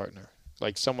hunting with a partner.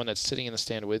 Like someone that's sitting in the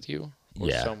stand with you? Or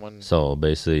yeah. Someone... So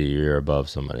basically you're above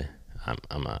somebody. I'm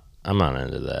not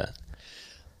into that.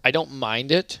 I don't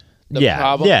mind it. The yeah,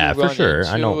 problem for sure.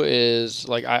 I know is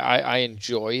like I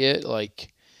enjoy it.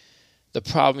 Like the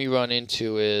problem you run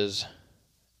into is,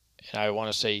 and I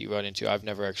want to say you run into, I've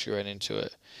never actually run into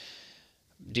it.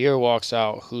 Deer walks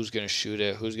out, who's gonna shoot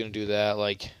it? Who's gonna do that?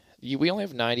 Like we only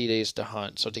have 90 days to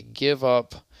hunt, so to give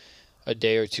up a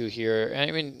day or two here, I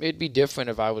mean, it'd be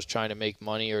different if I was trying to make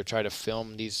money or try to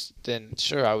film these. Then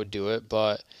sure, I would do it,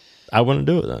 but I wouldn't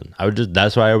do it then.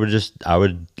 That's why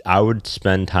I would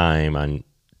spend time on,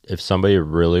 if somebody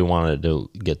really wanted to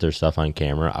get their stuff on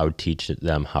camera, I would teach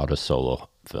them how to solo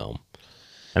film.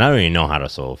 And I don't even know how to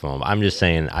solo film. I'm just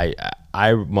saying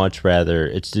I much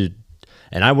rather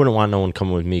and I wouldn't want no one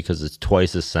coming with me because it's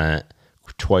twice the scent,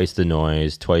 twice the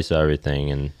noise, twice everything.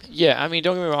 And yeah, I mean,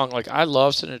 don't get me wrong. Like, I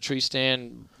love sitting in a tree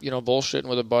stand, bullshitting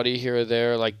with a buddy here or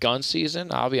there. Like gun season,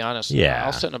 I'll be honest. Yeah,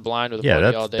 I'll sit in a blind with a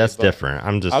buddy all day. That's different.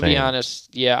 I'm just saying. I'll be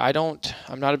honest. Yeah,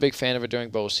 I'm not a big fan of it during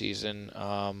bow season.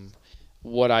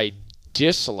 What I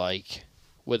dislike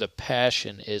with a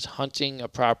passion is hunting a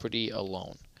property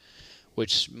alone,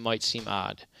 which might seem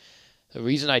odd. The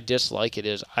reason I dislike it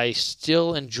is I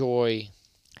still enjoy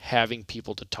having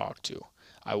people to talk to.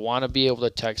 I want to be able to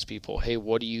text people, hey,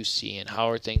 what do you see and how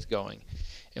are things going?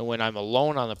 And when I'm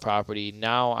alone on the property,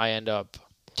 now I end up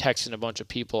texting a bunch of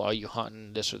people, are you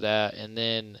hunting this or that? And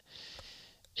then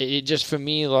it just, for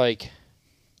me, like,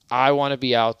 I want to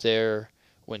be out there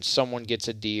when someone gets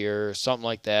a deer or something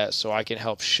like that so I can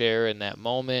help share in that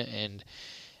moment and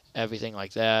everything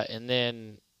like that. And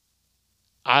then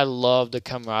I love the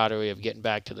camaraderie of getting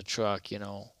back to the truck,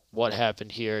 what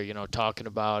happened here, talking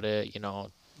about it,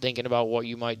 thinking about what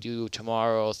you might do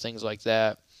tomorrow, things like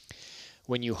that.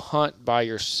 When you hunt by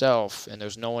yourself and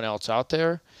there's no one else out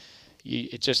there,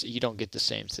 you don't get the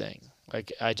same thing.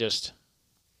 Like,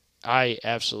 I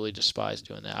absolutely despise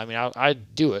doing that. I mean, I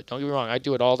do it. Don't get me wrong. I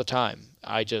do it all the time.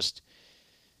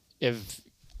 If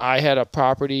I had a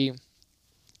property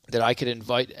that I could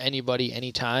invite anybody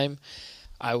anytime,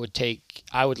 I would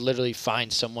literally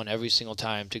find someone every single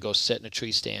time to go sit in a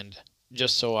tree stand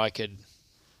just so I could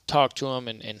talk to them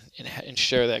and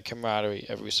share that camaraderie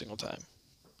every single time.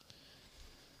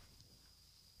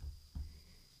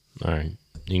 All right.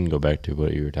 You can go back to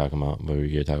what you were talking about. What were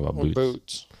you talking about?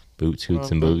 Boots. Boots,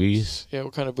 hoots, and boogies? Yeah,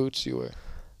 what kind of boots do you wear?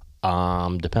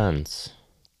 Depends.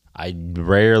 I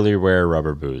rarely wear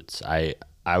rubber boots. I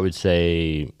would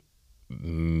say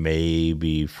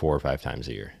maybe 4 or 5 times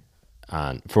a year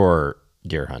for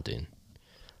deer hunting.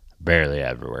 Barely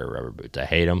ever wear rubber boots. I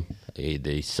hate them.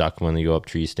 They suck when they go up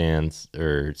tree stands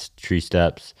or tree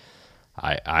steps.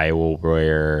 I will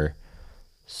wear.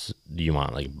 Do you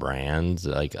want like brands?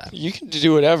 Like, you can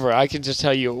do whatever. I can just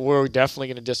tell you we're definitely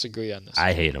going to disagree on this.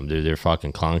 I hate them, dude. They're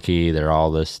fucking clunky. They're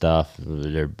all this stuff.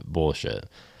 They're bullshit.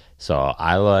 So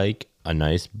I like a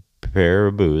nice pair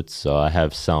of boots. So I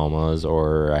have Selmas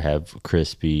or I have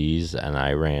Crispies, and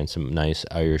I ran some nice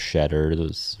Irish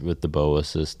Shedders with the BOA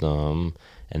system,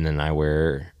 and then I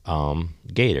wear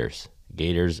Gators.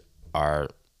 Gators are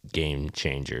game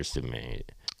changers to me.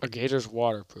 A Gator's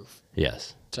waterproof.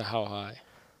 Yes. To how high?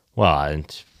 Well,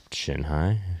 it's shin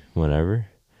high, whatever.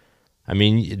 I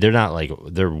mean,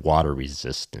 they're water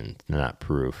resistant. They're not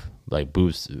proof. Like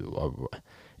boots,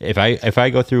 if I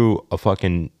go through a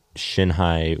fucking shin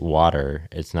high water,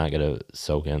 it's not gonna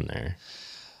soak in there.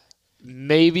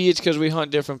 Maybe it's because we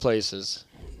hunt different places,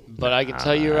 but I can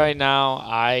tell you right now,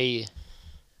 I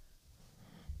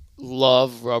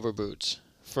love rubber boots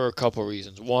for a couple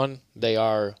reasons. One, they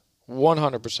are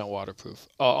 100% waterproof,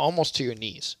 almost to your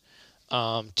knees.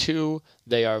 2,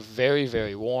 they are very,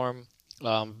 very warm.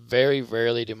 Very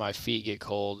rarely do my feet get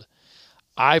cold.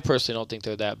 I personally don't think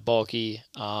they're that bulky.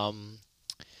 For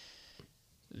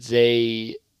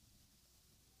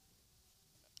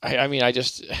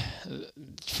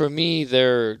me,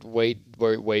 they're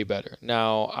way better.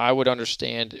 Now, I would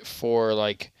understand for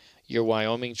like your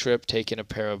Wyoming trip, taking a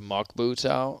pair of muck boots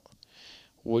out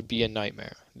would be a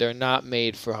nightmare. They're not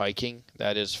made for hiking.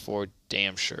 That is for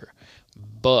damn sure.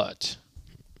 But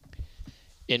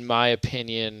in my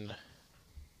opinion,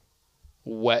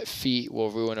 wet feet will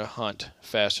ruin a hunt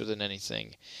faster than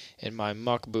anything. And my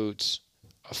muck boots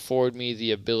afford me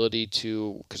the ability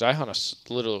to, because I hunt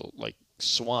a little like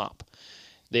swamp,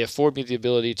 they afford me the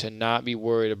ability to not be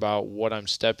worried about what I'm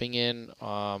stepping in,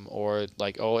 or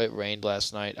like, oh, it rained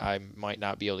last night, I might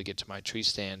not be able to get to my tree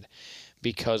stand,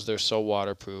 because they're so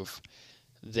waterproof.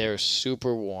 They're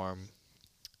super warm.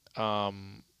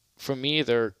 For me,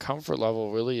 their comfort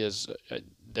level really is,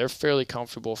 they're fairly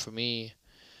comfortable for me.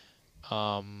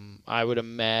 I would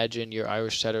imagine your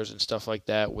Irish Setters and stuff like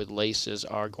that with laces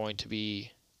are going to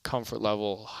be comfort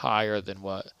level higher than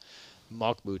what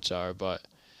muck boots are. But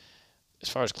as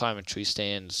far as climbing tree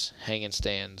stands, hanging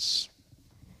stands,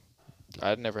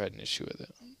 I've never had an issue with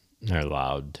it. They're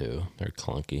loud too. They're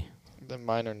clunky. Then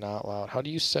mine are not loud. How do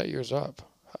you set yours up?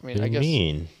 I mean, What I do guess. you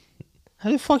mean?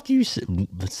 How the fuck do you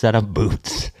set up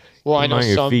boots? Well, I Put 'em know on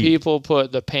your some feet. people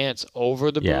put the pants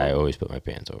over the boot. Yeah, I always put my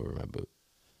pants over my boot.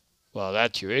 Well,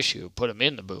 that's your issue. Put them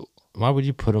in the boot. Why would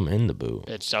you put them in the boot?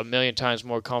 It's a million times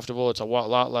more comfortable. It's a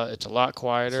lot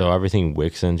quieter. So everything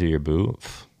wicks into your boot?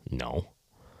 Pff, no.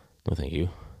 No, thank you.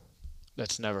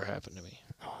 That's never happened to me.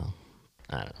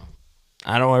 I don't know.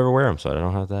 I don't ever wear them, so I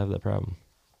don't have to have that problem.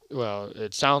 Well,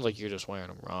 it sounds like you're just wearing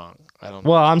them wrong. I don't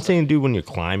know. Well, I'm saying, dude, when you're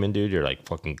climbing, dude, you're like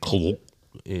fucking clunk.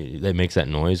 That makes that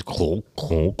noise, clunk,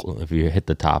 clunk. If you hit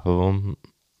the top of them,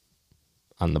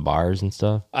 on the bars and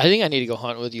stuff? I think I need to go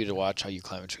hunt with you to watch how you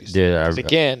climb a tree. Dude, Because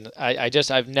again,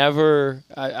 I've never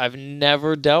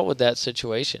dealt with that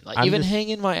situation. Like even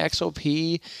hanging my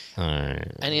XOP,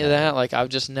 any of that. Like I've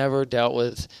just never dealt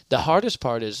with. The hardest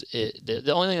part is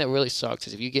the only thing that really sucks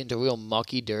is if you get into real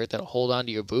mucky dirt that'll hold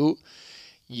onto your boot.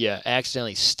 Yeah,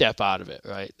 accidentally step out of it.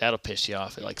 Right, that'll piss you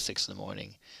off at like 6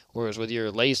 a.m. Whereas with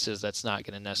your laces, that's not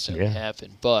going to necessarily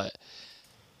happen. But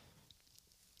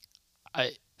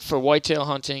for whitetail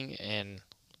hunting, and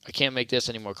I can't make this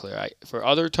any more clear. For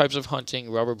other types of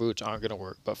hunting, rubber boots aren't going to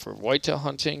work. But for whitetail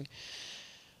hunting,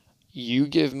 you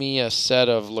give me a set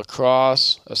of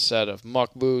Lacrosse, a set of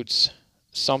muck boots,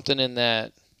 something in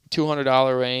that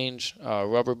 $200 range,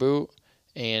 rubber boot,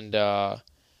 and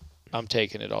I'm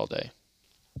taking it all day.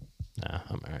 Nah,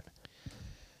 I'm all right.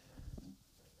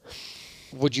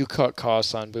 Would you cut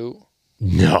costs on boot?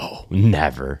 No,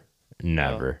 never.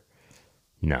 No.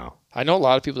 I know a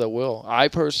lot of people that will. I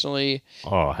personally,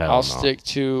 I'll stick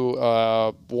to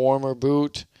a warmer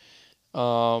boot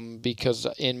because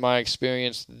in my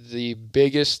experience, the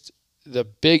biggest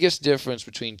difference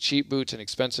between cheap boots and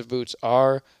expensive boots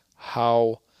are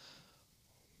how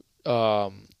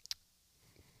warm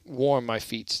my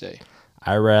feet stay.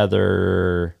 I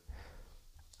rather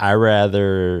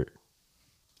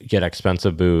get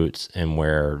expensive boots and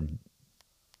wear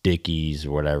Dickies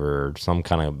or whatever, some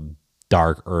kind of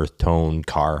dark earth tone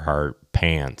Carhartt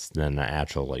pants than the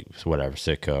actual like whatever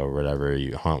Sitka or whatever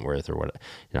you Huntworth or whatever.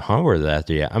 Huntworth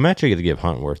after I'm actually going to give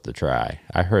Huntworth a try.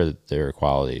 I heard that their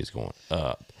quality is going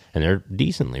up and they're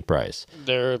decently priced.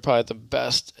 They're probably the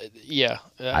best. Yeah,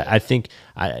 I think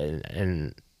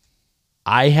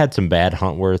I had some bad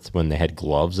Huntworth when they had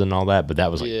gloves and all that, but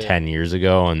that was like 10 years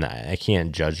ago, and I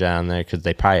can't judge that on there because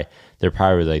they're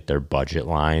probably like their budget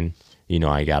line.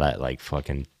 I got it like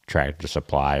fucking Tractor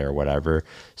Supply or whatever.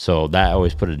 So that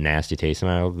always put a nasty taste in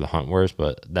my mouth, the Huntworth,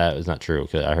 but that is not true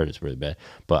because I heard it's really bad.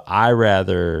 But I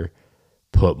rather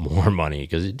put more money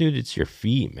because, dude, it's your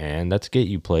feet, man. That's get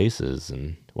you places.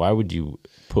 And why would you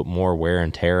put more wear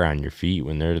and tear on your feet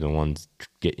when they're the ones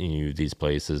getting you these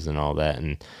places and all that?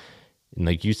 And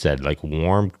like you said, like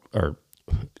warm or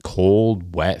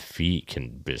cold, wet feet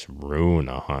can just ruin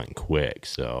a hunt quick.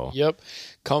 So yep,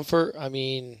 comfort. I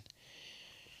mean,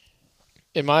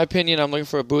 in my opinion, I'm looking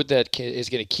for a boot that is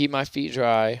going to keep my feet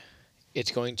dry.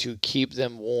 It's going to keep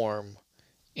them warm,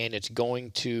 and it's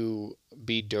going to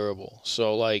be durable.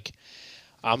 So, like,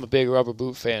 I'm a big rubber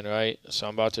boot fan, right? So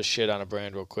I'm about to shit on a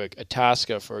brand real quick.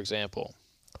 Itasca, for example.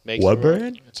 What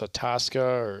brand? It's Itasca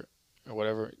or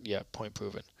whatever. Yeah, point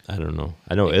proven. I don't know.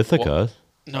 I know Ithaca.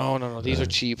 No. These are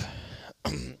cheap.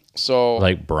 So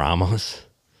like Brahmas?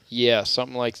 Yeah,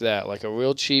 something like that. Like a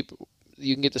real cheap.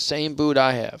 You can get the same boot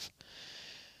I have.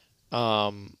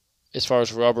 As far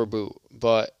as rubber boot,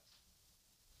 but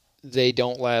they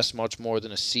don't last much more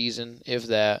than a season, if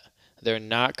that. They're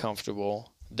not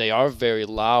comfortable. They are very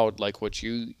loud, like what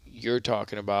you're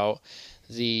talking about.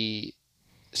 The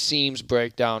seams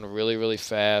break down really, really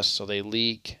fast, so they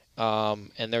leak,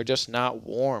 and they're just not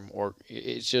warm. Or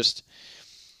it's just,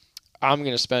 I'm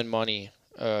gonna spend money,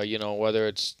 whether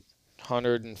it's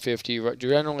 150,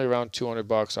 generally around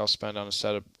 $200. I'll spend on a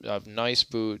set of nice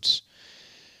boots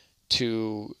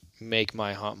to make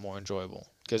my hunt more enjoyable.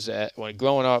 Because when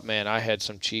growing up, man, I had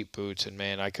some cheap boots, and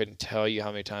man, I couldn't tell you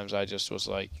how many times I just was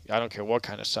like, I don't care what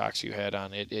kind of socks you had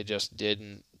on, it just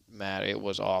didn't matter. It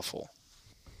was awful.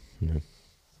 Yeah.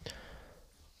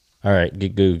 All right,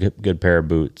 get good pair of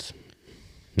boots.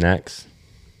 Next.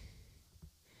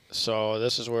 So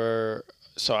this is where,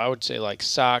 I would say like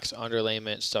socks,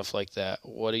 underlayment, stuff like that.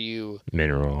 What do you?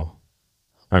 Merino.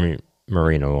 I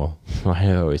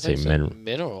always say mineral.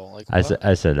 Mineral. Like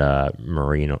I said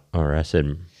merino, or I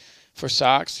said for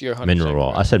socks. You're 100% mineral.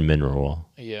 correct. I said mineral.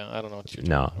 Yeah, I don't know what you're.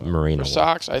 No, merino. For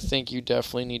socks, I think you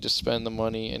definitely need to spend the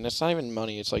money, and it's not even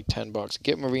money. It's like $10.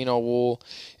 Get merino wool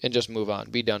and just move on.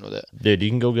 Be done with it. Dude, you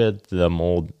can go get the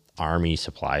old Army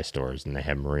supply stores, and they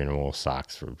have merino wool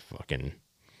socks for fucking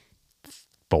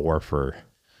 $4 for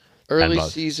early $10.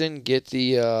 Season. Get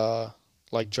the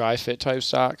like dry fit type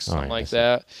socks, something like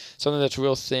that. Something that's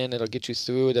real thin that'll get you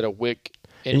through, that'll wick.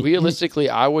 And realistically,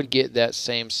 I would get that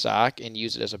same sock and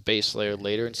use it as a base layer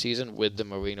later in season with the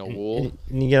merino wool.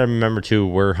 And you got to remember, too,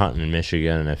 we're hunting in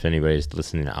Michigan, and if anybody's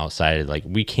listening outside, like,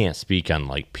 we can't speak on,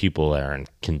 like, people that are in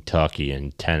Kentucky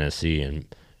and Tennessee and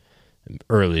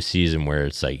early season where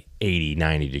it's, like, 80,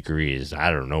 90 degrees.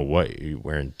 I don't know what you're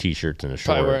wearing, T-shirts and a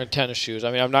short. Probably wearing tennis shoes.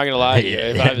 I mean, I'm not going to lie to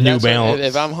you. New Balance.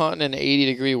 If I'm hunting in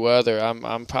 80-degree weather,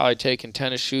 I'm probably taking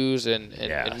tennis shoes and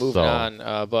moving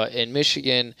on. But in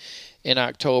Michigan, in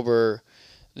October,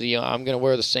 I'm going to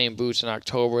wear the same boots in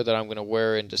October that I'm going to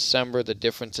wear in December. The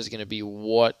difference is going to be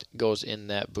what goes in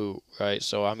that boot, right?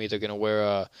 So I'm either going to wear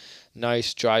a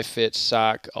nice dry fit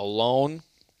sock alone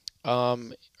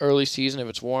early season if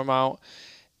it's warm out.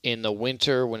 In the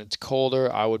winter when it's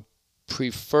colder, I would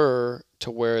prefer to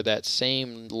wear that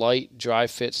same light dry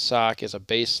fit sock as a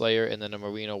base layer and then a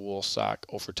merino wool sock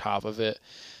over top of it.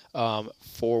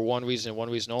 For one reason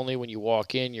only, when you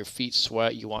walk in, your feet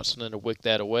sweat. You want something to wick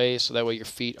that away, so that way your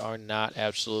feet are not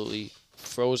absolutely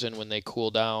frozen when they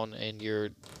cool down and you're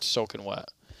soaking wet.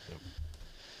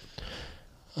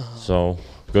 So,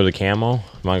 go to camo. You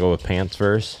want to go with pants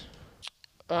first?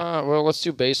 Well, let's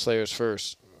do base layers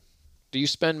first. Do you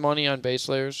spend money on base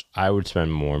layers? I would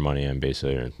spend more money on base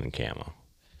layers than camo.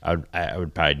 I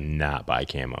would probably not buy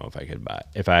camo if I could buy.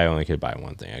 If I only could buy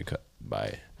one thing, I could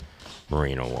buy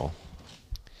merino wool.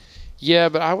 Yeah,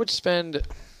 but I would spend.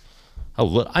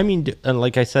 I mean, and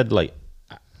like I said, like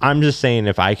I'm just saying,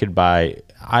 if I could buy,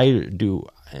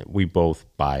 we both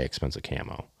buy expensive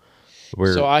camo.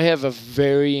 So I have a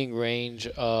varying range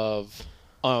of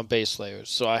base layers.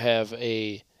 So I have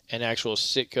an actual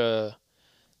Sitka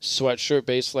sweatshirt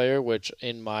base layer, which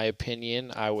in my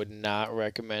opinion, I would not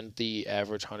recommend the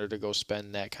average hunter to go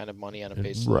spend that kind of money on a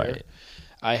base layer.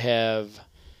 I have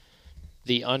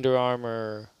the Under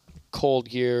Armour Cold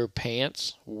Gear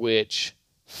pants, which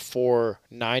for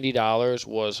 $90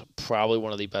 was probably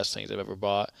one of the best things I've ever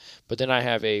bought. But then I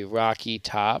have a Rocky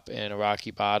top and a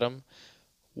Rocky bottom,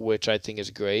 which I think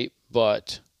is great.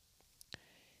 But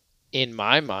in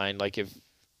my mind, like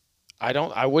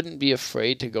I wouldn't be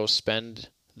afraid to go spend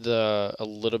a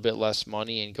little bit less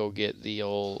money and go get the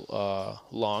old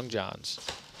long johns.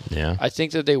 Yeah. I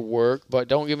think that they work, but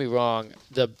don't get me wrong,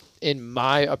 in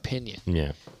my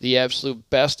opinion, the absolute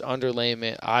best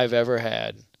underlayment I've ever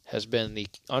had has been the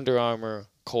Under Armour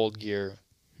Cold Gear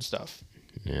stuff.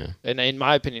 Yeah. And in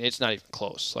my opinion, it's not even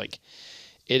close. Like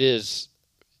it is,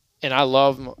 and I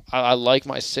like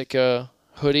my Sitka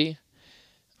hoodie.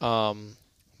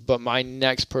 But my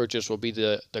next purchase will be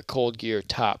the Cold Gear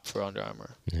top for Under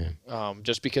Armour. Yeah.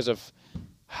 Just because of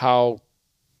how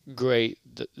great.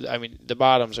 The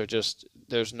bottoms are just,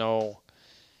 there's no,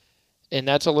 and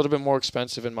that's a little bit more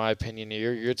expensive in my opinion.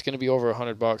 It's going to be over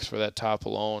 $100 for that top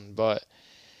alone. But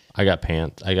I got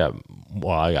pants. I got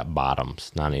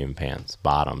bottoms, not even pants.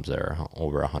 Bottoms that are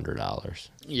over $100.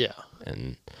 Yeah.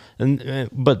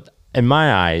 But in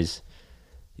my eyes,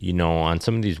 on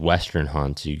some of these Western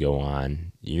hunts you go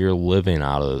on, you're living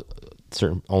out of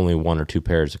only one or two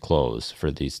pairs of clothes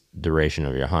for the duration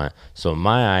of your hunt. So in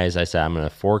my eyes, I said I'm going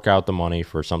to fork out the money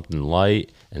for something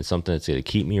light and something that's going to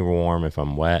keep me warm if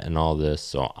I'm wet and all this.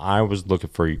 So I was looking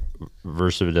for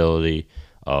versatility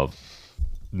of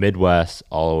Midwest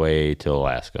all the way to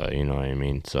Alaska. You know what I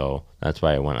mean? So that's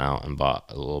why I went out and bought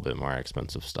a little bit more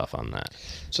expensive stuff on that.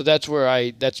 So that's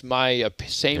my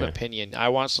same opinion. I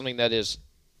want something that is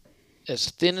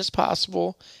as thin as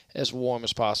possible, as warm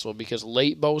as possible, because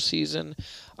late bow season,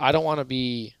 I don't want to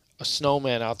be a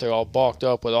snowman out there all bulked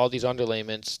up with all these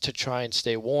underlayments to try and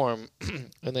stay warm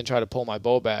and then try to pull my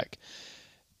bow back.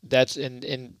 That's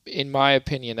in my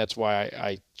opinion, that's why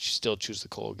I still choose the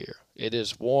Cold Gear. It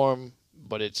is warm,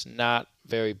 but it's not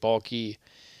very bulky.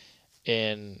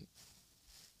 And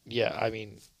yeah, I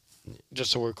mean,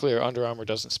 just so we're clear, Under Armour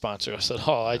doesn't sponsor us at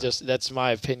all. That's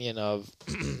my opinion of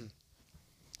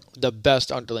the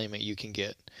best underlayment you can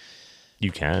get. You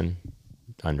can.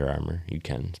 Under Armour, you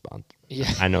can sponsor.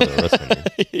 Yeah. I know they're listening.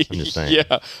 I'm just saying. Yeah,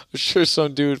 I'm sure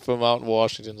some dude from out in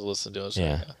Washington to listen to us.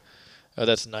 Yeah. Right now. Oh,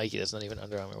 that's Nike. That's not even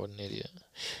Under Armour. What an idiot.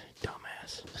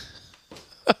 Dumbass.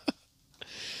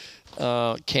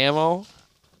 Camo?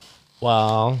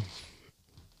 Well,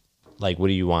 like, what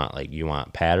do you want? Like, you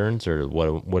want patterns, or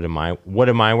what am I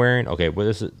wearing? Okay, what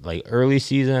is it? Like early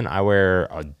season, I wear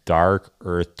a dark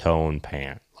earth tone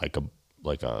pant,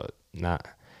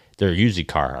 they're usually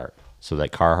Carhartt. So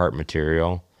that Carhartt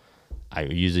material, I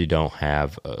usually don't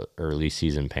have early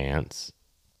season pants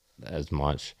as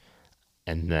much.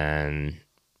 And then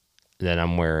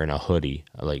I'm wearing a hoodie.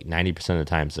 Like 90% of the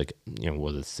times, like,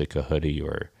 whether it's Sitka hoodie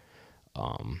or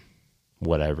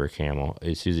whatever camo.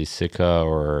 It's usually Sitka,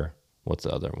 or what's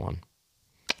the other one?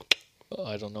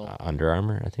 I don't know. Under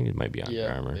Armour? I think it might be Under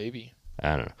Armour. Maybe.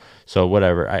 I don't know. So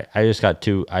whatever. I just got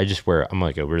two. I'm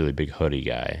like a really big hoodie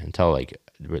guy until like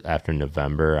after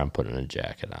November, I'm putting a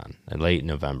jacket on. And late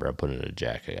November, I'm putting a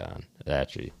jacket on.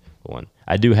 Actually, one.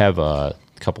 I do have a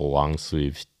couple long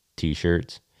sleeve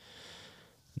T-shirts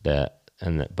but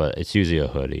it's usually a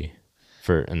hoodie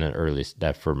for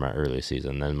my early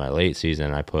season. Then my late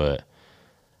season, I put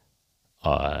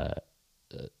top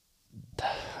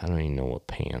I don't even know what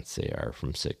pants they are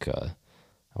from Sitka.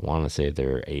 I want to say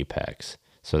they're Apex.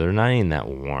 So they're not even that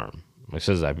warm. It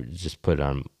says I just put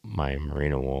on my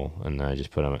merino wool, and then I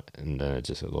just put them, and then it's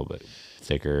just a little bit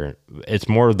thicker. It's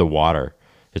more of the water.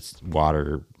 It's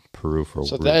waterproof.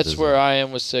 So that's where I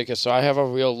am with Sitka. So I have a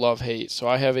real love-hate. So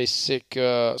I have a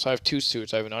Sitka. So I have 2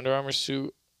 suits. I have an Under Armour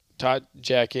suit, top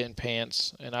jacket, and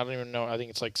pants. And I don't even know. I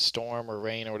think it's like storm or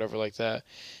rain or whatever like that.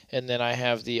 And then I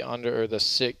have the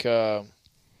Sitka,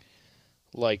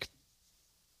 like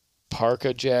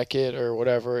parka jacket or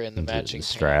whatever, and the matching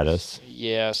Stratus. Pants.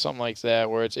 Yeah, something like that.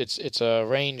 Where it's a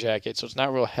rain jacket, so it's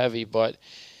not real heavy, but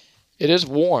it is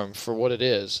warm for what it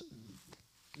is.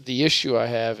 The issue I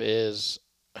have is,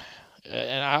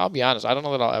 and I'll be honest, I don't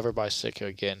know that I'll ever buy Sitka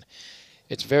again.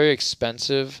 It's very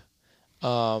expensive,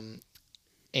 and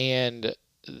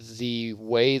the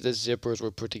way the zippers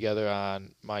were put together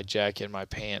on my jacket and my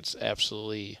pants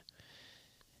absolutely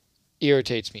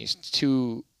irritates me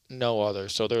to no other.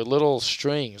 So they're little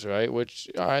strings, right? Which,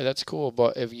 all right, that's cool.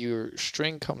 But if your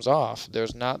string comes off,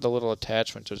 there's not the little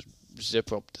attachment to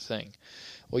zip up the thing.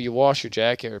 Well, you wash your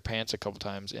jacket or pants a couple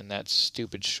times, and that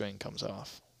stupid string comes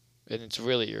off. And it's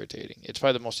really irritating. It's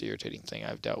probably the most irritating thing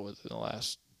I've dealt with in the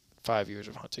last 5 years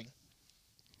of hunting.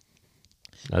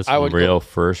 That's real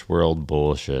first world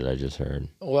bullshit I just heard.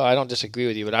 Well, I don't disagree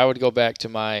with you, but I would go back to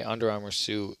my Under Armour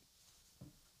suit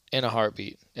in a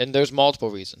heartbeat. And there's multiple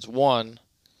reasons. One,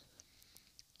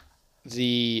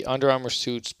 the Under Armour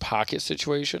suit's pocket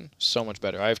situation, so much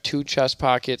better. I have 2 chest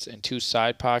pockets and 2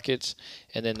 side pockets,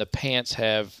 and then the pants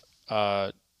have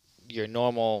your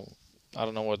normal, I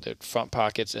don't know what the front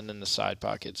pockets, and then the side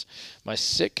pockets. My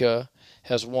Sitka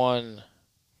has one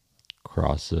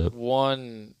cross zip,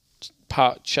 one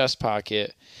chest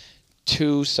pocket,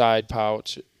 2 side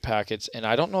pockets, and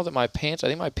I don't know that my pants, I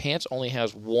think my pants only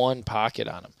has 1 pocket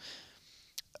on them.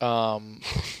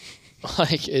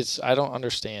 Like, I don't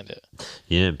understand it.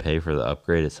 You didn't pay for the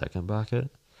upgraded second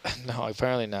pocket? No,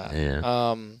 apparently not.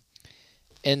 Yeah.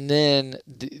 And then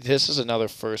this is another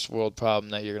first world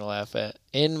problem that you're going to laugh at.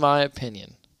 In my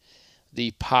opinion, the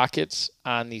pockets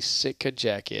on the Sitka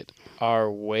jacket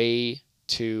are way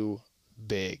too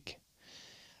big.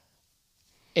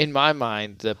 In my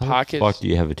mind, the pockets... Fuck, do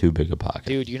you have too big a pocket?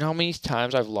 Dude, you know how many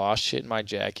times I've lost shit in my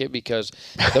jacket because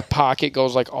the pocket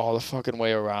goes like all the fucking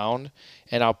way around,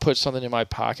 and I'll put something in my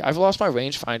pocket. I've lost my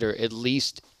rangefinder at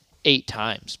least 8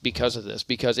 times because of this,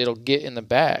 because it'll get in the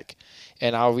back,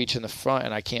 and I'll reach in the front,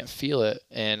 and I can't feel it,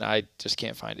 and I just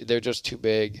can't find it. They're just too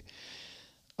big.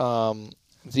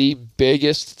 The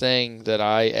biggest thing that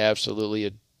I absolutely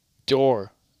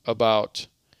adore about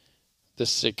the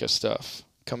Sitka stuff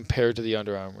compared to the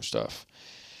Under Armour stuff,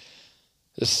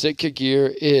 the Sitka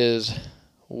gear is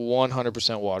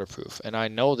 100% waterproof. And I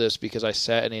know this because I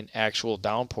sat in an actual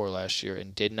downpour last year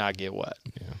and did not get wet.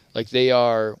 Yeah. Like,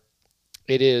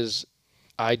 it is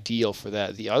ideal for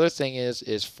that. The other thing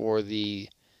is for the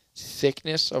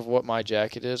thickness of what my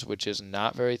jacket is, which is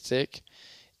not very thick,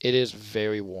 it is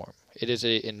very warm. It is,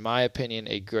 in my opinion,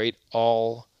 a great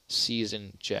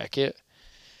all-season jacket.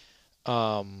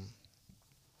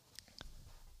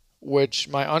 Which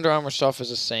my Under Armour stuff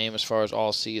is the same as far as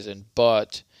all season,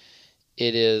 but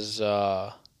it is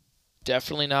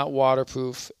definitely not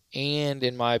waterproof, and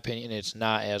in my opinion, it's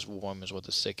not as warm as what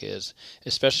the Sitka is,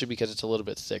 especially because it's a little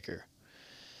bit thicker.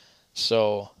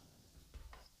 So,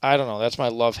 I don't know. That's my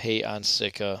love-hate on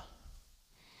Sitka.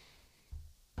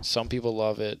 Some people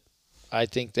love it. I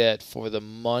think that for the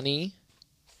money,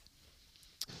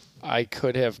 I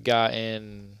should have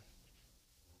gotten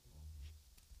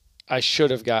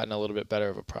a little bit better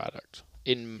of a product,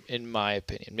 in my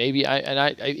opinion. Maybe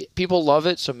people love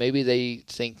it, so maybe they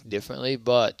think differently.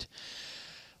 But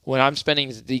when I'm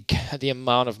spending the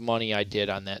amount of money I did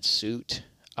on that suit,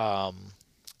 I'm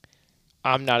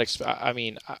not.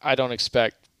 I don't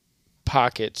expect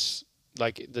pockets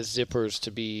like the zippers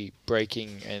to be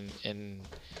breaking and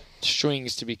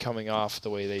strings to be coming off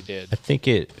the way they did. I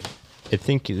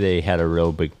think they had a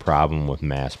real big problem with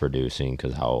mass producing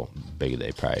because how big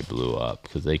they probably blew up,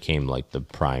 because they came like the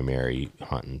primary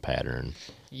hunting pattern.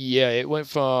 Yeah, it went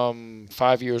from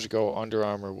 5 years ago. Under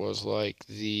Armour was Under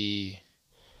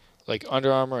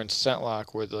Armour and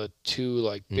ScentLock were the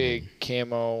 2 big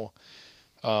camo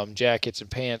jackets and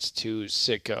pants. To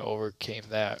Sitka overcame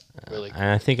that really.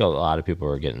 And I think a lot of people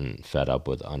were getting fed up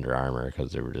with Under Armour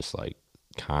because they were just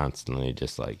constantly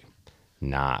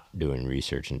not doing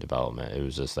research and development. It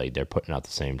was just they're putting out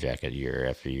the same jacket year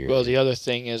after year. Well, the other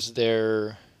thing is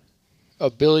their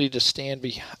ability to stand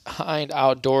behind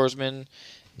outdoorsmen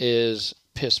is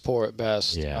piss poor at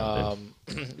best. Yeah.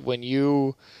 When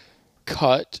you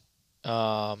cut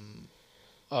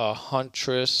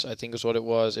huntress, I think is what it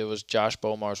was. It was Josh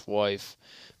Bomar's wife,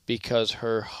 because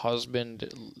her husband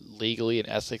legally and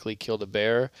ethically killed a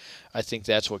bear. I think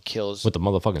that's what kills. With the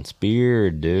motherfucking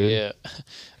spear, dude. Yeah,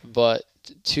 but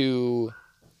to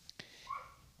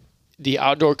the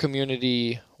outdoor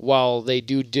community, while they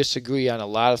do disagree on a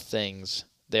lot of things,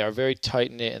 they are very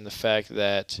tight-knit in the fact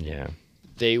that Yeah.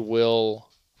 they will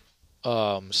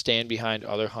stand behind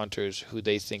other hunters who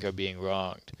they think are being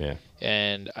wronged. Yeah.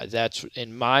 And that's,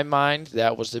 in my mind,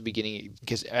 that was the beginning.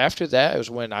 Because after that, it was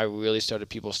when I really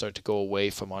people started to go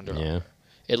away from Under Armour. Yeah.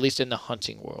 At least in the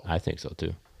hunting world. I think so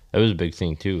too. It was a big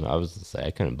thing too. I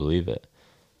couldn't believe it.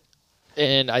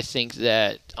 And I think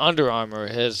that Under Armour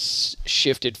has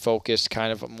shifted focus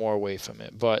kind of more away from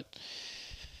it. But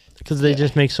Because they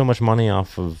just make so much money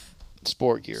off of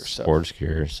sport gear stuff. sports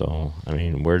gear. So I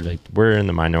mean, we're in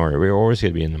the minority. We're always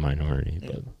gonna be in the minority.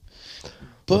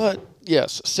 But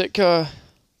yes, Sitka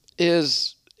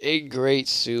is a great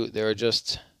suit. There are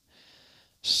just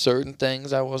certain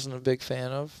things I wasn't a big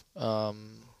fan of.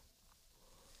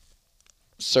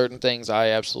 Certain things I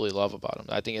absolutely love about them.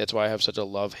 I think that's why I have such a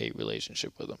love-hate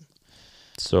relationship with them.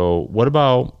 So what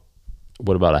about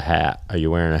a hat? Are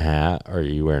you wearing a hat? Are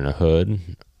you wearing a hood?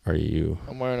 Are you?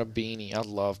 I'm wearing a beanie. I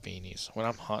love beanies. When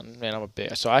I'm hunting, man, I'm a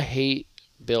big. So I hate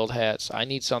build hats. I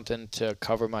need something to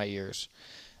cover my ears.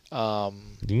 You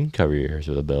can cover your ears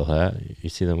with a bill hat. You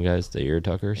see them guys, the ear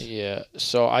tuckers? Yeah.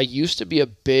 So I used to be a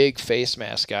big face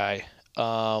mask guy.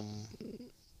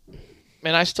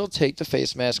 And I still take the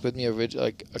face mask with me,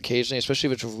 like occasionally,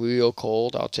 especially if it's real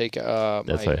cold. I'll take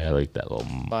That's why I like that little.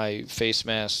 my face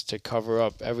mask to cover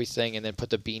up everything, and then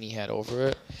put the beanie hat over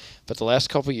it. But the last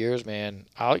couple of years, man,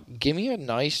 give me a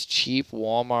nice, cheap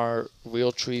Walmart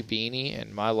Realtree beanie,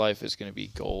 and my life is gonna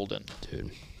be golden.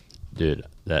 Dude,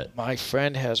 that My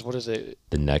friend has, what is it?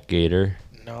 the neck gaiter.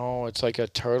 No, it's like a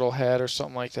turtle hat or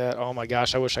something like that. Oh my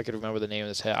gosh, I wish I could remember the name of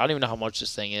this hat. I don't even know how much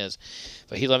this thing is,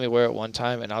 but he let me wear it one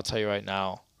time, and I'll tell you right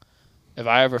now, if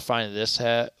I ever find this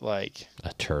hat, like,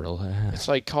 A turtle hat. it's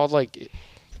like called like,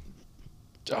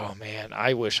 oh man,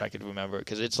 I wish I could remember it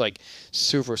because it's like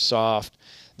super soft.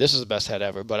 This is the best hat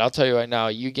ever. But I'll tell you right now,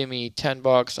 you give me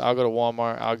 $10, I'll go to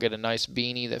Walmart, I'll get a nice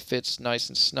beanie that fits nice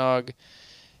and snug.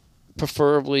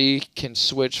 Preferably can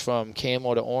switch from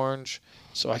camo to orange,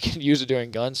 so I can use it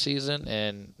during gun season,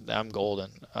 and I'm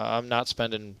golden. I'm not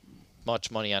spending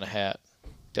much money on a hat.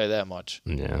 Tell you that much.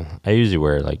 Yeah, I usually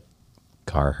wear like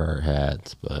Carhartt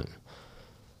hats, but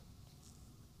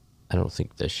I don't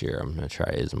think this year I'm gonna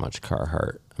try as much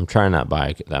Carhartt. I'm trying not to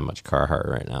buy that much Carhartt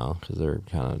right now because they're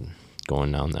kind of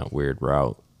going down that weird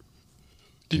route.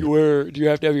 Do you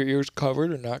have to have your ears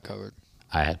covered or not covered?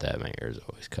 I have to have my ears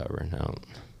always covered now,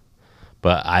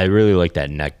 but I really like that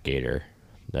neck gaiter,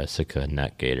 that Sitka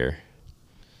neck gaiter.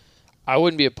 I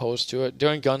wouldn't be opposed to it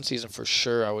during gun season for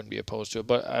sure. I wouldn't be opposed to it,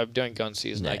 but during gun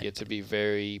season, I get to be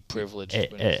very privileged.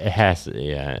 It has to,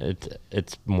 yeah.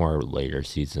 It's more later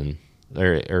season,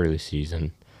 or early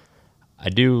season. I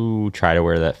do try to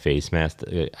wear that face mask.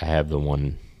 I have the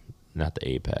one, not the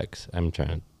Apex. I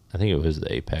think it was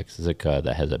the Apex. It's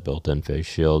that has a built-in face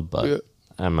shield, but Yeah.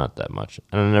 I'm not that much.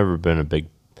 And I've never been a big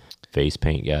face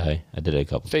paint guy. I did it a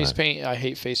couple Face times. paint, I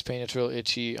hate face paint. It's real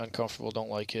itchy, uncomfortable. Don't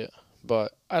like it.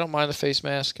 But I don't mind the face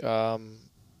mask. I,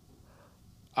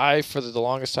 for the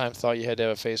longest time, thought you had to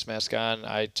have a face mask on.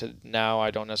 Now I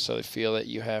don't necessarily feel that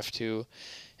you have to.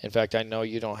 In fact, I know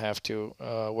you don't have to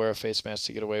wear a face mask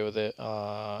to get away with it.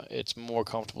 It's more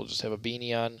comfortable just to have a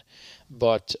beanie on.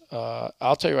 But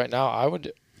I'll tell you right now,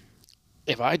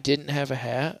 if I didn't have a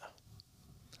hat,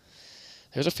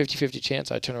 there's a 50-50 chance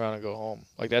I'd turn around and go home.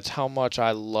 Like, that's how much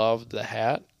I love the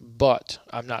hat, but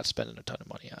I'm not spending a ton of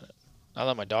money on it. I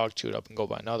let my dog chew it up and go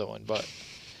buy another one, but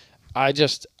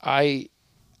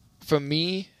for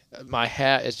me, my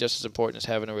hat is just as important as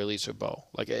having a releaser bow.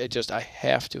 Like, I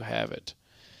have to have it.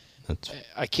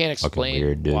 I can't explain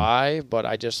weird, dude. why, but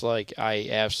I have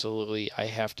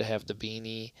to have the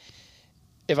beanie.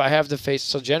 If I have the face,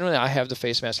 so generally I have the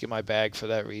face mask in my bag for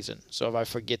that reason. So if I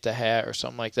forget the hat or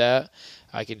something like that,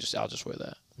 I'll just wear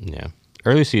that. Yeah.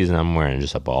 Early season, I'm wearing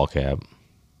just a ball cap.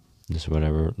 Just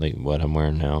whatever, like what I'm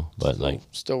wearing now. But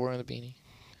Still wearing the beanie.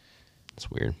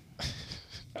 it's weird.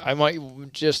 I might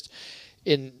just,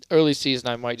 in early season,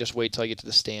 I might just wait till I get to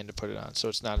the stand to put it on so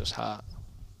it's not as hot.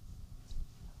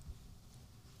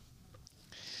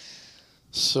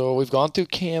 So we've gone through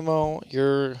camo.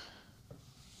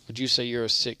 Would you say you're a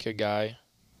Sitka guy?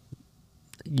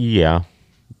 Yeah.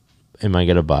 Am I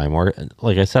gonna buy more?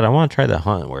 Like I said, I want to try the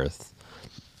Huntworth.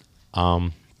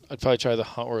 I'd probably try the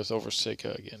Huntworth over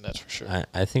Sitka again. That's for sure.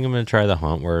 I think I'm gonna try the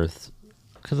Huntworth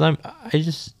because I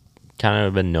just kind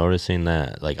of been noticing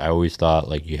that. Like I always thought,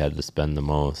 like you had to spend the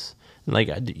most. And like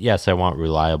yes, I want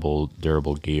reliable,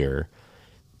 durable gear,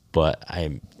 but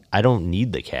I don't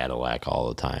need the Cadillac all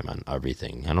the time on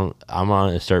everything. I'm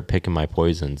gonna start picking my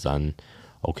poisons on.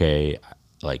 Okay,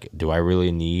 like do I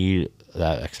really need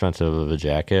that expensive of a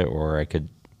jacket, or I could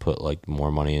put like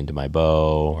more money into my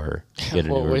bow or get a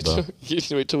newer bow.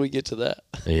 Wait till we get to that.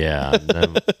 Yeah,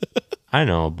 I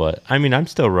know, but I mean, I'm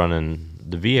still running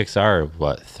the VXR.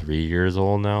 What, 3 years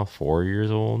old now? 4 years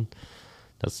old?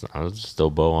 That's still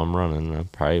bow I'm running. I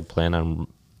probably plan on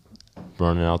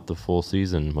running out the full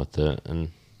season with it,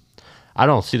 and I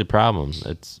don't see the problem.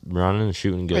 It's running and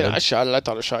shooting good. I mean, I shot it. I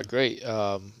thought it shot great.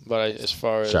 As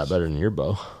far as shot better than your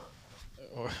bow.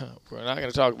 We're not going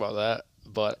to talk about that.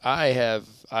 But I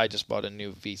just bought a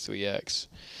new V3X,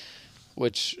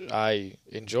 which I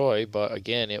enjoy. But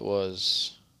again, it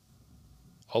was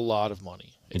a lot of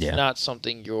money. It's not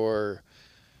something your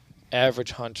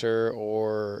average hunter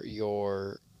or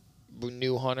your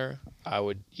new hunter I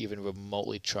would even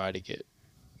remotely try to get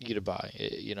you to buy.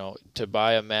 To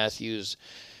buy a Mathews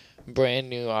brand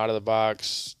new out of the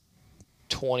box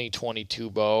 2022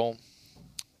 bow,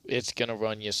 it's going to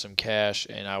run you some cash,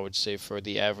 and I would say for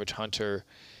the average hunter,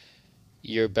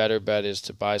 your better bet is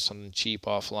to buy something cheap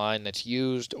offline that's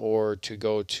used, or to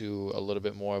go to a little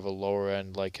bit more of a lower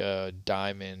end, like a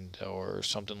Diamond or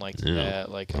something like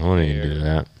that. Like I wouldn't even do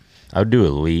that. I would do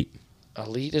Elite.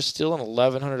 Elite is still an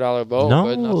 $1,100 bow.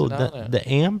 No, but the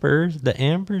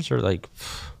Ambers are like,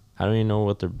 I don't even know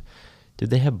what they're. Did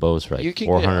they have bows for like $400? You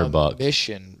can get a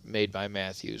Mission made by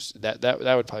Mathews. That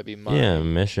would probably be mine. Yeah,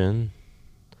 Mission.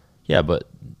 Yeah, but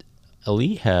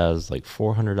Elite has like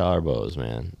 $400 bows,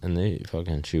 man, and they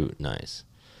fucking shoot nice.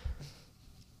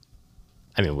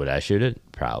 I mean, would I shoot it?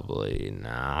 Probably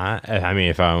not. I mean,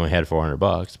 if I only had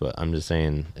 $400, but I'm just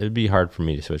saying it'd be hard for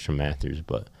me to switch from Mathews.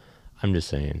 But I'm just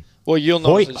saying. Well, you'll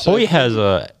know. Hoyt has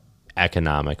a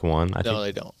economic one. I think.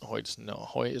 They don't.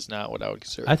 Hoyt is not what I would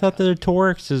consider. I thought the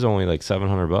Torx is only like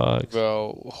 $700.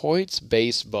 Bro, Hoyt's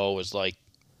base bow is like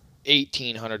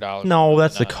 $1,800. No,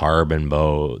 that's the carbon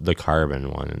bow, the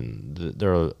carbon one.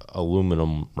 Their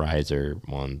aluminum riser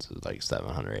ones is like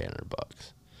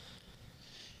 $700-800.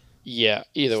 Yeah,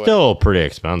 either way. Still pretty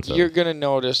expensive. You're gonna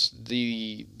notice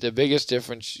the biggest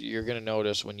difference you're gonna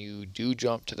notice when you do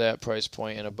jump to that price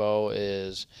point in a bow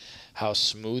is how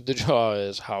smooth the draw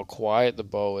is, how quiet the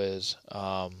bow is.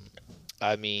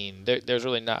 I mean, there's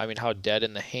really not. I mean, how dead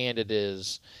in the hand it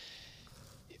is.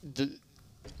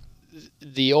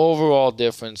 The overall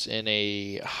difference in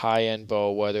a high-end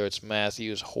bow, whether it's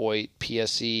Mathews, Hoyt,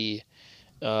 PSE,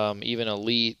 even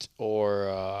Elite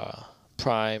or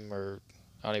Prime, or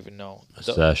I don't even know.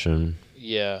 Session.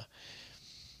 Yeah.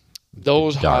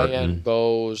 Those high-end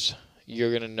bows, you're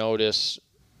going to notice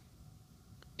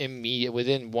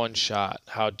within one shot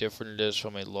how different it is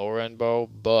from a lower-end bow.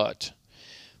 But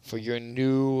for your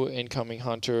new incoming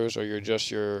hunters or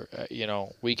your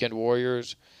weekend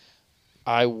warriors,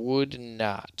 I would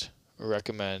not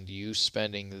recommend you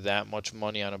spending that much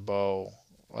money on a bow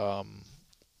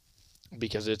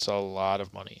because it's a lot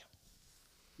of money.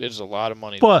 It's a lot of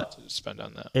money to spend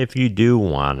on that. If you do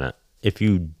want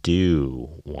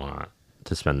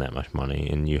to spend that much money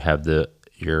and you have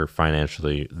you're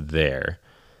financially there,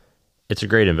 it's a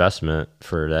great investment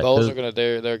for that. Bows are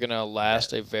they're gonna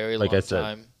last a very long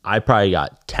time. I probably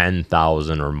got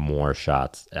 10,000 or more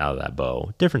shots out of that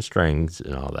bow, different strings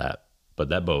and all that. But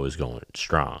that bow is going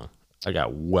strong. I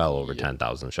got well over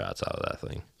 10,000 shots out of that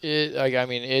thing.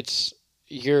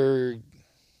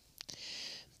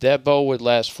 That bow would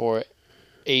last for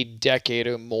a decade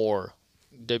or more,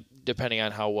 depending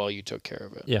on how well you took care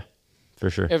of it. Yeah,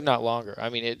 for sure. If not longer. I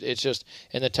mean, it's just,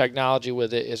 and the technology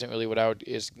with it isn't really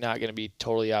is not going to be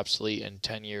totally obsolete in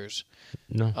 10 years.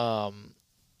 No.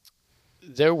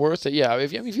 They're worth it. Yeah,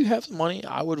 if you have the money,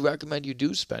 I would recommend you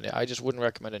do spend it. I just wouldn't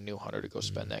recommend a new hunter to go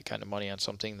spend that kind of money on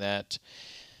something that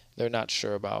they're not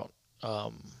sure about.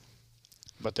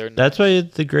 But they're. That's why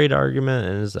the great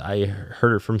argument is. I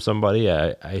heard it from somebody.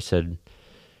 I said,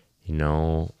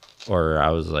 or I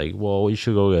was like, well, we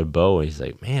should go get a bow. And he's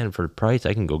like, man, for the price,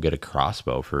 I can go get a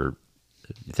crossbow for.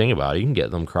 Think about it, you can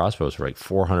get them crossbows for like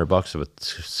 $400 with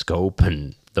scope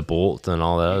and the bolt and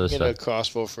all that other stuff. Get a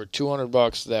crossbow for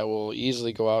 $200 that will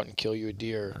easily go out and kill you a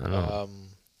deer.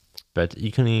 But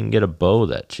you couldn't even get a bow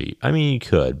that cheap. I mean, you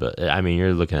could, but I mean,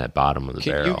 you're looking at bottom of the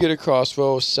barrel. Can you get a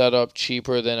crossbow set up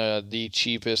cheaper than the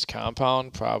cheapest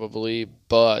compound? Probably,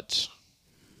 but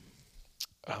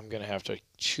I'm gonna have to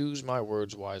choose my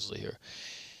words wisely here.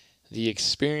 the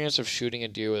experience of shooting a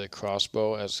deer with a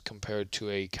crossbow as compared to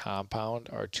a compound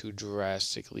are two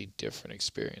drastically different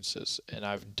experiences. And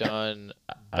I've done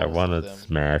I both want of to them.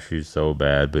 smash you so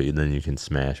bad, but then you can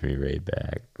smash me right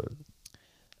back. But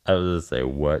I was gonna say,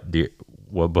 what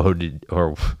bow did,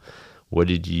 or what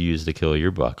did you use to kill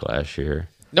your buck last year?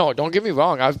 No, don't get me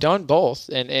wrong. I've done both,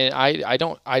 and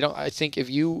I think if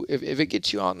it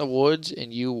gets you out in the woods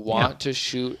and you want to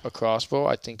shoot a crossbow,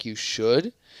 I think you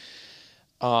should.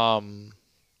 But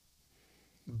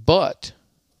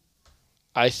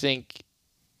I think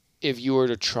if you were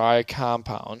to try a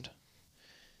compound,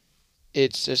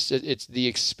 it's the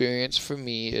experience for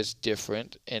me is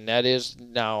different, and that is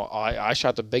now I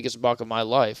shot the biggest buck of my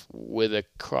life with a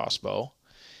crossbow.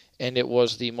 And it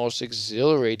was the most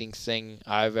exhilarating thing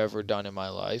I've ever done in my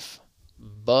life.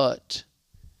 But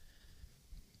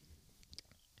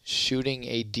shooting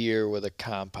a deer with a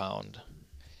compound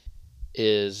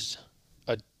it's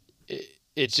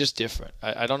just different.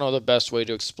 I don't know the best way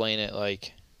to explain it.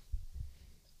 Like,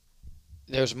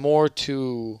 there's more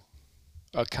to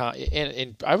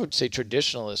and I would say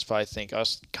traditionalists, but I think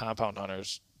us compound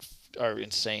hunters are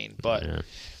insane. But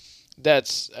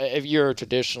that's, if you're a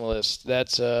traditionalist,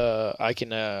 that's I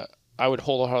would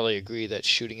wholeheartedly agree that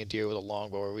shooting a deer with a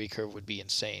longbow or recurve would be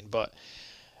insane. But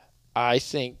I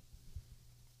think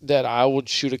that I would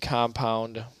shoot a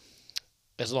compound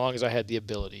as long as I had the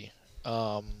ability.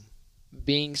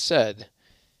 Being said,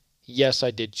 yes,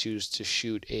 I did choose to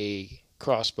shoot a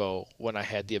crossbow when I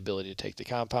had the ability to take the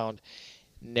compound.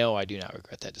 No, I do not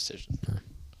regret that decision.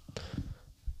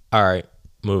 All right,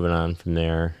 moving on from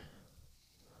there.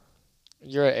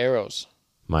 You're at arrows.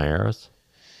 My arrows?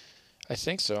 I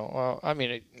think so. Well, I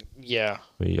mean, yeah.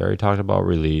 We already talked about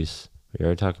release. We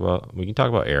can talk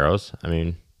about arrows. I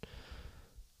mean,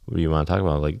 what do you want to talk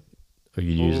about? Like, are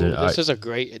you using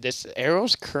it? This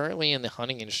arrows currently in the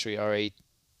hunting industry are a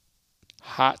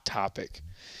hot topic.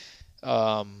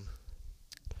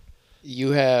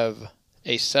 You have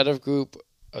a set of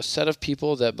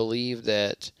people that believe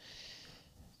that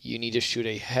you need to shoot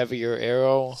a heavier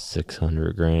arrow,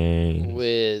 600 grain,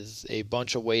 with a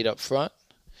bunch of weight up front.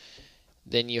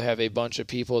 Then you have a bunch of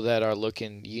people that are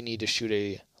looking, you need to shoot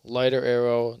a lighter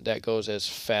arrow that goes as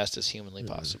fast as humanly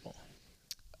possible.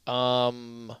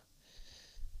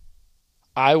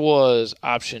 I was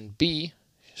option B,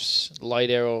 light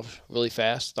arrow, really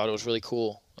fast. Thought it was really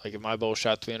cool. Like, if my bow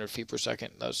shot 300 feet per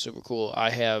second, that was super cool.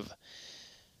 I have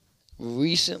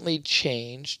recently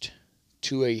changed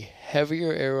to a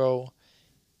heavier arrow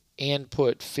and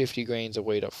put 50 grains of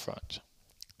weight up front.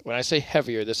 When I say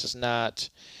heavier, it is not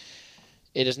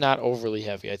overly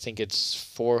heavy. I think it's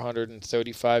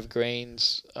 435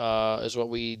 grains is what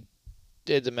we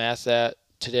did the math at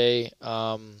today.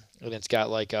 And it's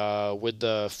got like, with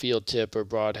the field tip or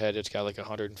broadhead, it's got like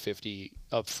 150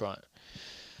 up front.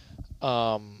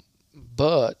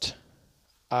 But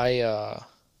I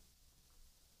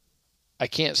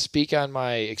can't speak on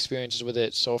my experiences with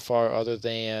it so far, other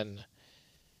than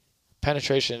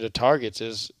penetration into targets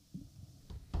is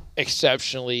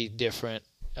exceptionally different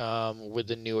with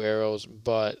the new arrows,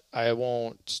 but I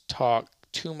won't talk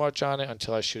too much on it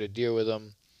until I shoot a deer with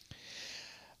them.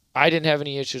 I didn't have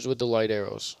any issues with the light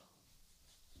arrows.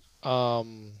 I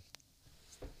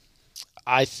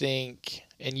think,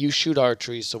 and you shoot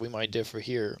archery, so we might differ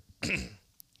here.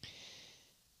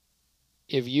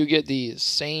 If you get the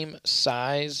same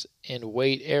size and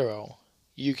weight arrow,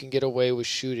 you can get away with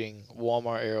shooting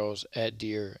Walmart arrows at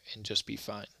deer and just be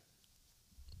fine.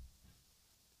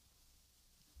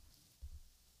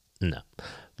 No.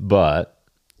 But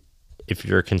if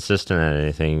you're consistent at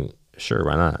anything, sure,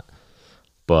 why not?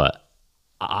 But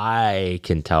I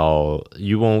can tell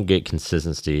you won't get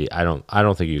consistency. I don't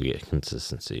think you get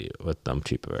consistency with them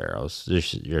cheaper arrows.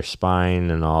 Just your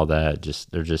spine and all that,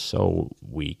 they're just so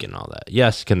weak and all that.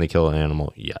 Yes, can they kill an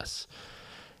animal? Yes.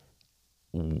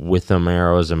 With them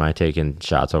arrows, am I taking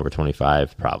shots over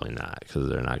 25? Probably not, because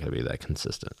they're not going to be that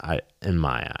consistent, in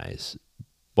my eyes.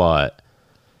 But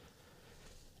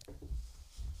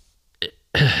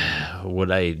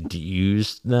would I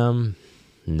use them?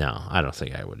 No, I don't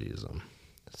think I would use them.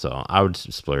 So I would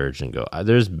splurge and go.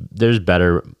 There's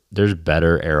better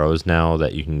arrows now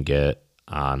that you can get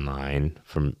online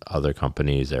from other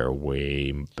companies that are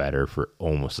way better for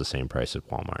almost the same price as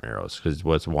Walmart arrows. Because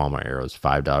what's Walmart arrows?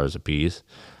 $5 a piece.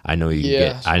 I know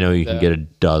you can get a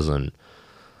dozen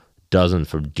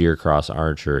from Deer Cross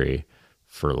Archery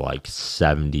for like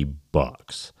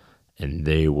 $70, and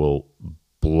they will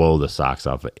blow the socks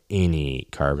off of any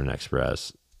Carbon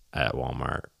Express at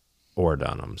Walmart or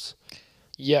Dunham's.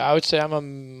 Yeah, I would say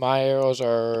my arrows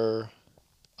are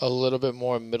a little bit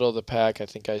more middle of the pack. I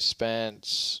think I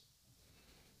spent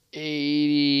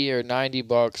 80 or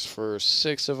 $90 for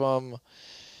 6 of them,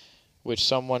 which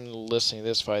someone listening to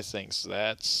this probably thinks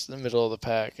that's the middle of the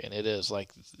pack, and it is.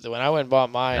 Like, when I went and bought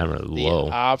mine, the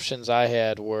options I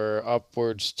had were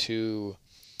upwards to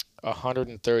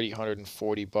 $130,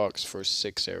 $140 for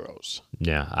 6 arrows.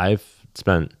 Yeah, I've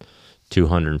spent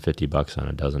 $250 on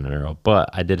a dozen arrow, but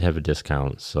I did have a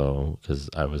discount, so because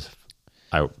I was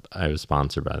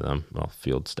sponsored by them, well,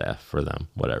 field staff for them,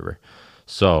 whatever.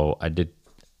 So I did,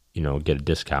 get a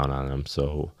discount on them.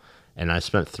 So, and I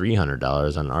spent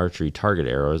 $300 on archery target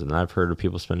arrows, and I've heard of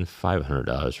people spending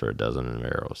 $500 for a dozen of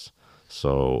arrows.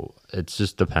 So it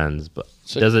just depends. But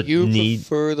so does it you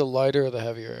prefer the lighter or the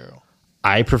heavier arrow?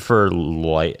 I prefer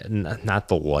light, not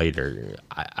the lighter.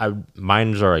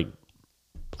 Mine's are like,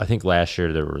 I think last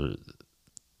year there were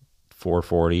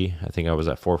 440. I think I was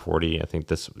at 440. I think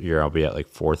this year I'll be at like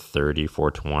 430,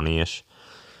 420-ish.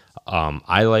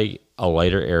 I like a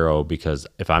lighter arrow because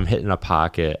if I'm hitting a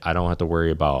pocket, I don't have to worry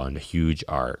about a huge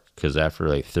arc, because after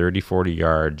like 30, 40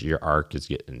 yards, your arc is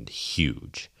getting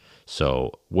huge.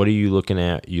 So what are you looking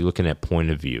at? You're looking at point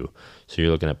of view. So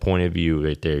you're looking at point of view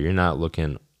right there. You're not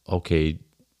looking, okay,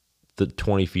 the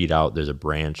 20 feet out, there's a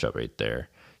branch up right there.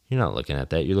 You're not looking at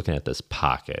that. You're looking at this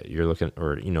pocket. You're looking,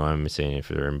 or, I'm saying if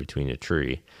you're in between a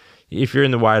tree. If you're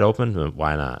in the wide open,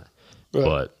 why not? Right.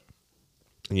 But,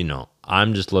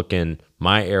 I'm just looking,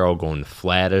 my arrow going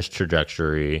flattest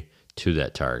trajectory to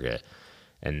that target.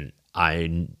 And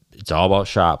it's all about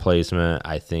shot placement.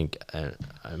 I think,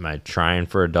 am I trying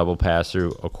for a double pass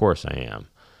through? Of course I am.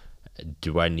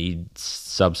 Do I need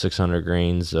sub 600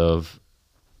 grains of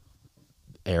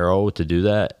arrow to do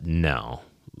that? No.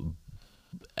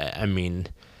 I mean,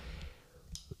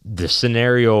 the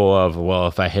scenario of, well,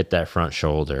 if I hit that front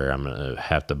shoulder, I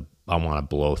want to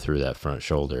blow through that front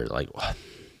shoulder. Like,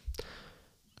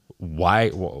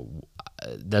 why? Well,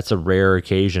 that's a rare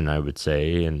occasion, I would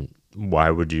say. And why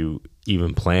would you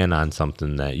even plan on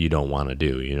something that you don't want to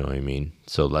do? You know what I mean?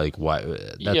 So, like, why?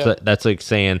 That's like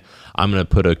saying I'm going to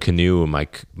put a canoe in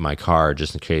my car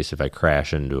just in case if I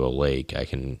crash into a lake, I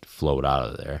can float out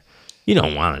of there. You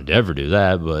don't want to ever do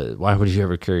that, but why would you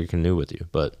ever carry a canoe with you?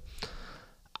 But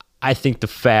I think the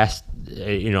fast,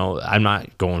 I'm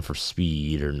not going for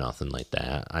speed or nothing like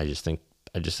that. I think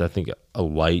a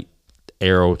light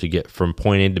arrow to get from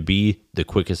point A to B the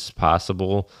quickest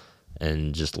possible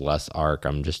and just less arc.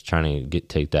 I'm just trying to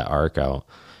take that arc out.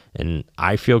 And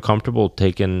I feel comfortable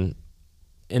taking,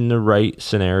 in the right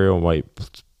scenario, like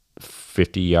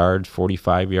 50 yards,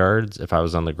 45 yards. If I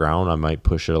was on the ground, I might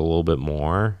push it a little bit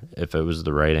more if it was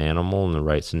the right animal in the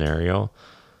right scenario.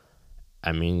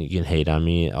 I mean, you can hate on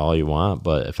me all you want,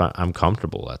 but if I'm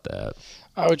comfortable at that.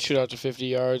 I would shoot out to 50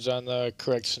 yards on the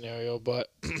correct scenario, but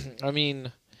I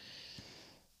mean,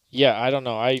 yeah, I don't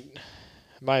know.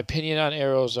 My opinion on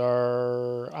arrows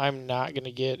are I'm not going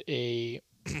to get a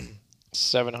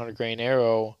 700 grain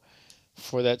arrow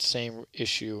for that same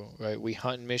issue, right? We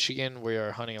hunt in Michigan. We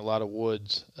are hunting a lot of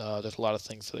woods. There's a lot of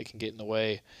things that can get in the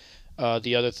way.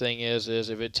 The other thing is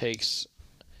if it takes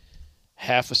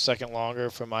half a second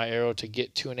longer for my arrow to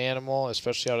get to an animal,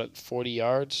 especially out at 40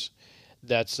 yards,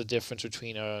 that's the difference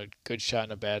between a good shot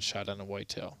and a bad shot on a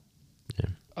whitetail.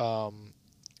 Yeah.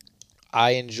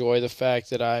 I enjoy the fact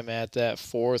that I'm at that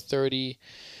 430,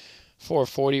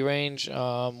 440 range.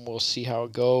 We'll see how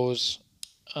it goes.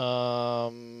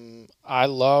 I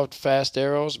loved fast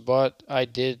arrows, but I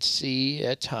did see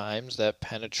at times that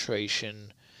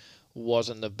penetration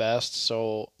wasn't the best.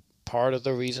 So part of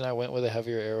the reason I went with a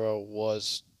heavier arrow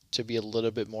was to be a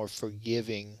little bit more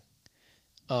forgiving.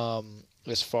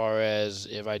 As far as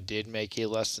if I did make a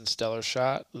less than stellar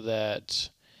shot, that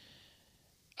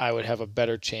I would have a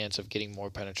better chance of getting more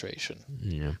penetration.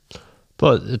 Yeah.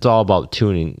 But it's all about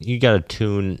tuning. You got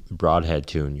to broadhead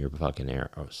tune your fucking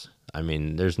arrows. I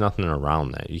mean, there's nothing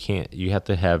around that. You have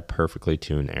to have perfectly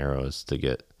tuned arrows to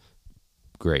get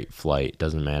great flight.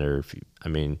 Doesn't matter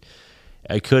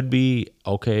it could be,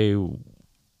 okay, an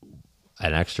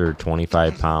extra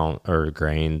 25 pound or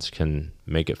grains can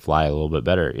make it fly a little bit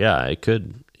better. Yeah, it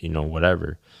could,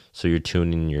 whatever. So you're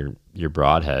tuning your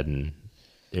broadhead and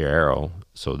your arrow,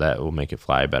 so that will make it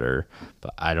fly better.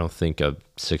 But I don't think a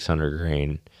 600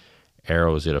 grain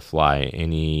arrow is going to fly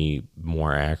any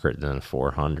more accurate than a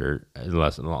 400, as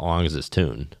long as it's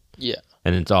tuned. Yeah.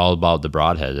 And it's all about the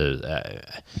broadhead.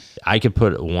 I could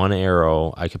put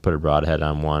a broadhead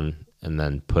on one and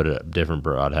then put a different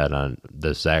broadhead on the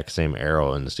exact same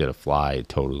arrow, and it's going to fly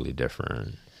totally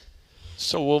different.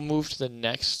 So we'll move to the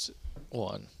next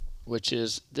one, which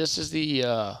is, this is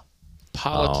the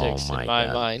politics Oh my in my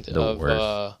God, mind the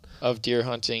worst. of deer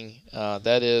hunting.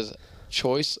 That is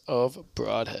choice of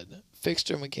broadhead,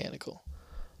 fixed or mechanical.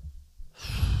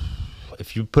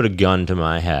 If you put a gun to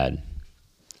my head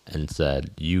and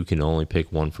said you can only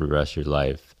pick one for the rest of your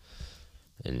life,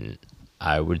 and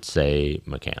I would say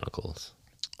mechanicals.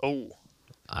 Oh,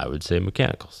 I would say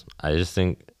mechanicals. I just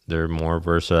think they're more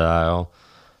versatile.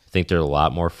 I think they're a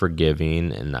lot more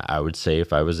forgiving. And I would say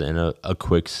if I was in a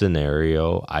quick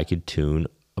scenario, I could tune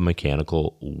a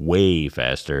mechanical way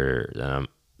faster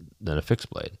than a fixed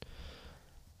blade.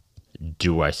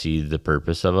 Do I see the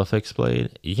purpose of a fixed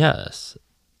blade? Yes.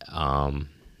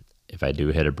 If I do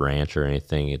hit a branch or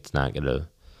anything, it's not going to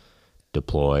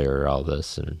deploy or all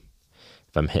this. And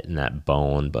if I'm hitting that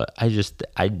bone, but I just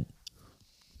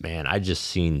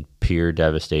seen pure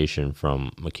devastation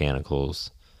from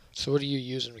mechanicals. so what do you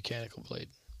use in mechanical blade?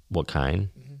 What kind?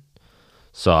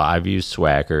 So I've used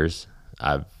Swackers.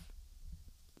 I've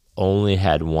only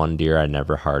had one deer I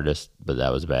never harnessed, but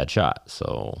that was a bad shot.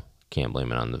 So can't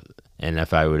blame it on the. And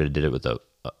if I would have did it with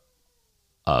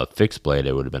a fixed blade,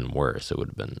 it would have been worse. It would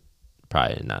have been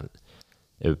probably not.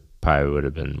 It probably would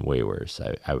have been way worse.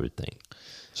 I would think.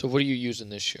 So what are you using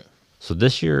this year? So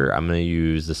this year I'm going to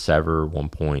use the Sever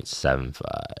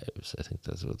 1.75s. I think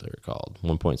that's what they're called,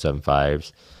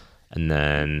 1.75s, and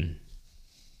then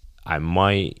I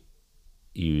might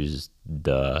use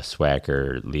the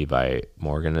Swacker Levi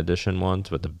Morgan edition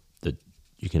ones with the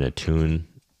you can attune,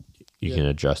 you can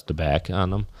adjust the back on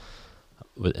them,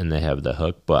 and they have the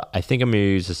hook. But I think I'm going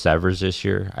to use the Severs this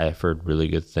year. I've heard really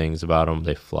good things about them.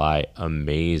 They fly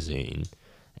amazing,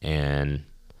 and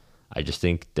I just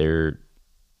think they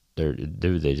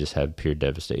just have pure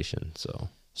devastation.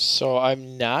 So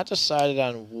I'm not decided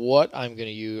on what I'm going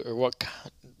to use or what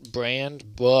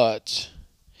brand, but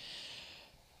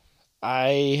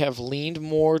I have leaned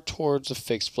more towards a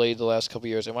fixed blade the last couple of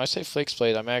years. And when I say fixed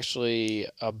blade, I'm actually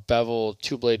a bevel,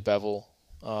 2-blade bevel.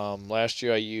 Last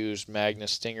year I used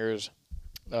Magnus Stingers.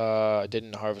 I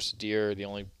didn't harvest a deer. The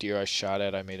only deer I shot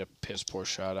at, I made a piss poor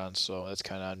shot on, so that's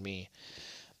kind of on me.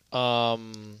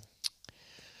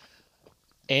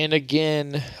 And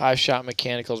again, I've shot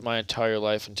mechanicals my entire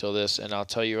life until this, and I'll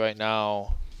tell you right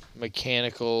now,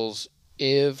 mechanicals,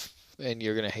 and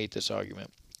you're going to hate this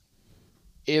argument,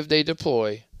 if they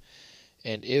deploy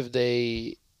and if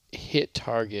they hit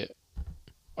target,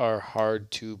 are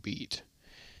hard to beat.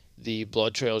 The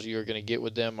blood trails you're going to get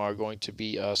with them are going to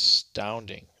be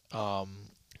astounding,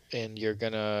 and you're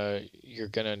gonna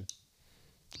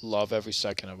love every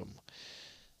second of them.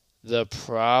 The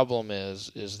problem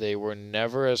is they were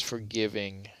never as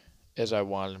forgiving as I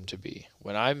wanted them to be.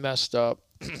 When I messed up,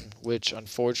 which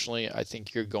unfortunately I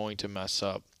think you're going to mess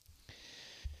up,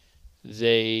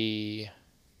 they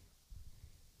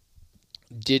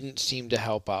didn't seem to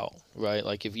help out, right?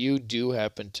 Like if you do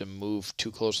happen to move too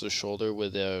close to the shoulder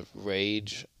with a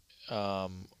rage,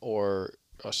 or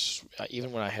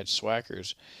even when I had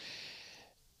Swackers,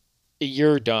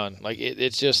 you're done. Like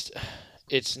it's just.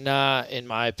 It's not, in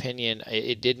my opinion,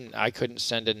 I couldn't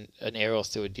send an arrow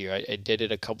through a deer. I did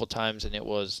it a couple times and it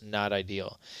was not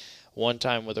ideal. One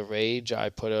time with a rage, I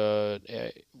put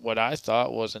what I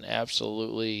thought was an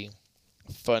absolutely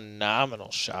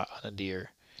phenomenal shot on a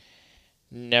deer.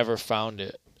 Never found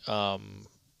it. To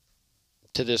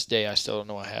this day, I still don't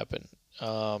know what happened.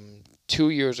 2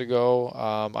 years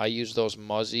ago, I used those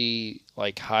Muzzy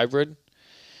like hybrid,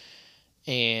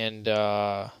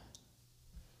 and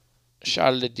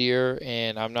shot at a deer,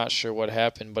 and I'm not sure what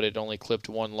happened, but it only clipped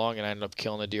one lung, and I ended up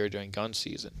killing the deer during gun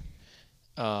season.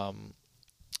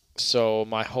 So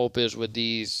my hope is with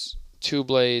these 2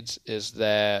 blades is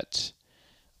that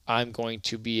I'm going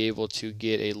to be able to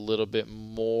get a little bit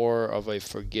more of a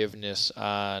forgiveness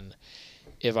on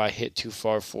if I hit too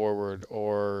far forward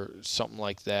or something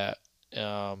like that,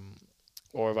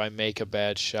 or if I make a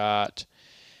bad shot.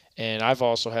 And I've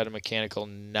also had a mechanical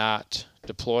not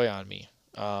deploy on me.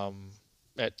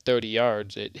 At 30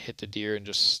 yards, it hit the deer and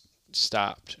just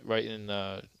stopped right in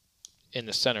the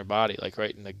center body, like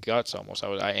right in the guts almost.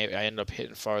 I ended up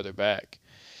hitting farther back.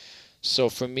 So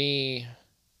for me,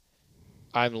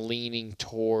 I'm leaning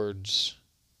towards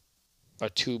a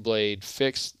 2-blade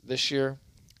fix this year,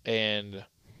 and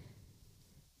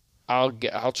I'll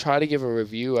try to give a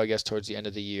review, I guess, towards the end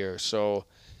of the year. So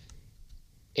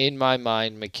in my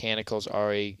mind, mechanicals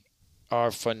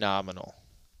are phenomenal.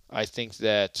 I think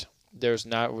that there's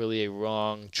not really a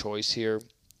wrong choice here.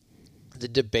 The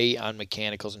debate on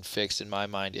mechanicals and fixed, in my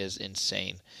mind, is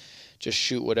insane. Just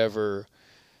shoot whatever.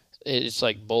 It's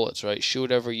like bullets, right? Shoot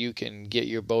whatever you can get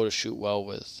your bow to shoot well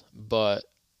with. But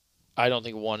I don't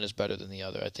think one is better than the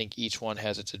other. I think each one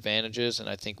has its advantages, and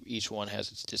I think each one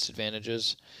has its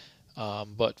disadvantages.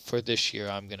 But for this year,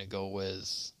 I'm going to go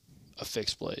with a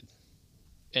fixed blade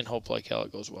and hope like hell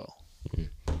it goes well.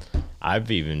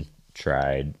 I've even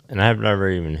tried, and I've never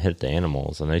even hit the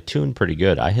animals, and they tuned pretty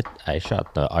good. I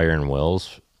shot the iron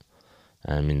wills.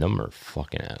 I mean, them are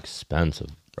fucking expensive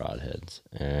broadheads,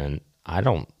 and I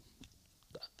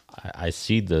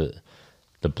see the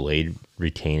blade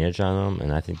retainage on them,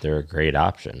 and I think they're a great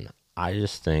option. I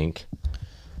just think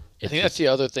I think that's the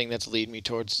other thing that's leading me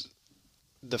towards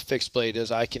the fixed blade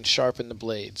is I can sharpen the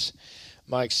blades.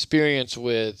 My experience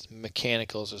with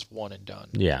mechanicals is one and done.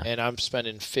 Yeah. And I'm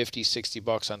spending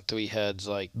 $50-$60 on 3 heads.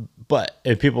 Like, But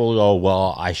if people go,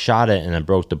 well, I shot it and I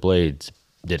broke the blades,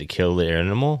 did it kill the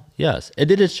animal? Yes, it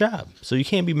did its job. So you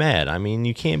can't be mad. I mean,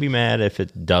 you can't be mad if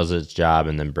it does its job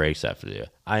and then breaks after you.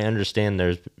 I understand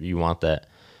you want that,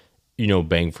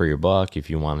 bang for your buck if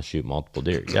you want to shoot multiple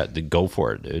deer. Yeah, go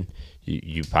for it, dude.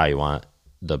 You probably want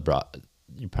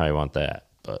you probably want that.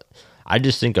 But I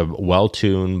just think a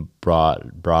well-tuned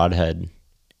broadhead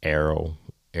arrow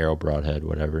broadhead,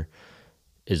 whatever,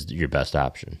 is your best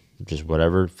option. Just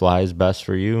whatever flies best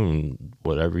for you and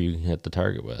whatever you can hit the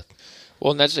target with.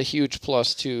 well, and that's a huge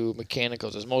plus to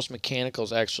mechanicals, is most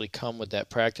mechanicals actually come with that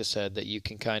practice head that you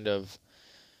can kind of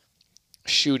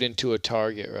shoot into a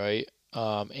target, right?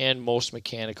 And most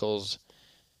mechanicals,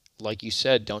 like you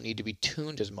said, don't need to be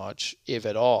tuned as much, if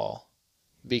at all,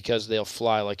 because they'll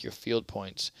fly like your field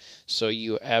points. So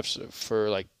you absolutely, for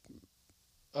like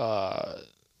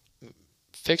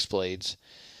fixed blades,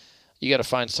 you got to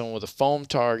find someone with a foam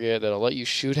target that'll let you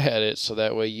shoot at it, so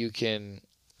that way you can,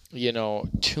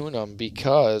 tune them.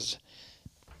 Because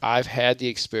I've had the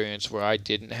experience where I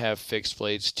didn't have fixed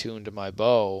blades tuned to my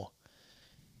bow,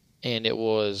 and it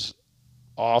was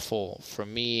awful for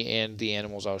me and the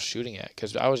animals I was shooting at,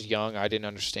 because I was young. I didn't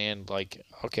understand, like,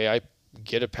 okay, I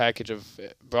get a package of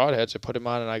broadheads, I put them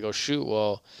on, and I go shoot.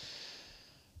 Well,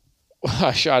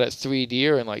 I shot at 3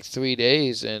 deer in like 3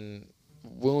 days and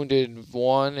wounded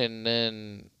 1 and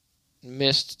then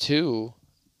missed 2.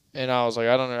 And I was like,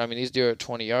 I don't know. I mean, these deer are at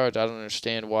 20 yards. I don't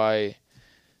understand why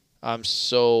I'm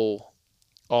so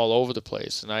all over the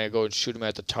place. And I go and shoot them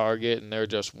at the target, and they're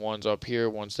just one's up here,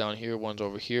 one's down here, one's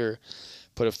over here.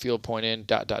 Put a field point in, ...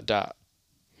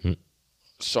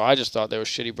 So I just thought they were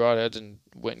shitty broadheads and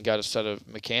went and got a set of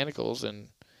mechanicals and,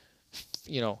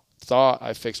 thought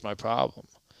I fixed my problem.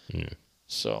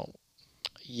 So,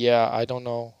 yeah, I don't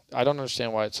know. I don't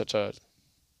understand why it's such a,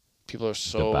 people are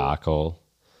so. Debacle.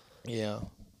 Yeah.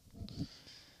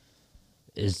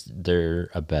 Is there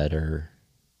a better,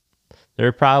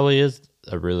 there probably is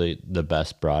the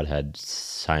best broadhead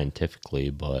scientifically,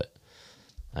 but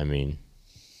I mean,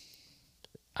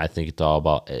 I think it's all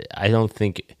about, I don't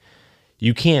think,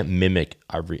 you can't mimic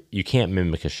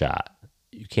a shot.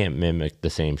 You can't mimic the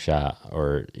same shot,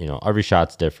 or, every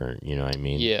shot's different, you know what I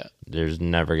mean? Yeah. There's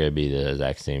never going to be the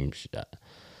exact same shot.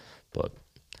 But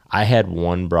I had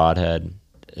one broadhead,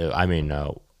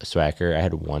 swacker. I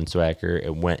had one swacker.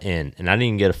 It went in, and I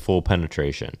didn't get a full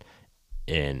penetration.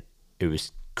 And it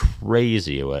was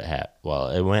crazy what happened. Well,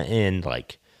 it went in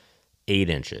like 8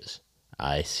 inches.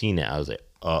 I seen it. I was like,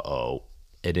 uh-oh.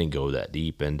 It didn't go that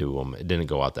deep into him. It didn't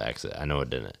go out the exit. I know it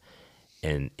didn't.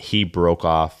 And he broke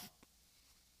off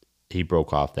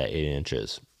that 8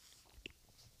 inches.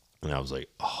 And I was like,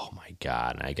 oh my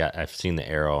God. And I've seen the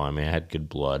arrow. I mean, I had good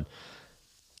blood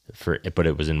but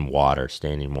it was in water,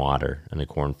 standing water in the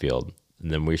cornfield.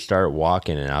 And then we started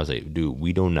walking, and I was like, dude,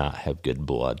 we do not have good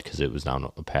blood, because it was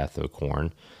down a path of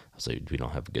corn. I was like, we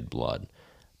don't have good blood.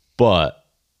 But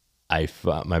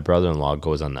my brother-in-law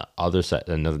goes on the other side,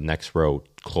 the next row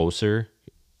closer,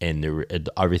 and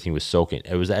everything was soaking.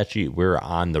 It was actually, we were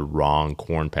on the wrong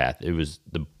corn path.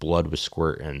 The blood was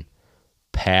squirting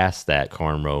past that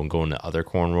corn row and going to the other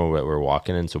corn row that we were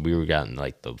walking in. So we were getting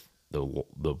like the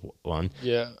one.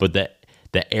 Yeah. But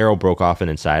the arrow broke off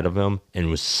inside of him and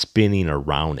was spinning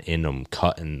around in him,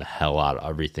 cutting the hell out of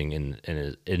everything, and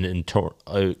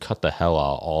cut the hell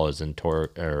out of all his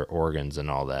organs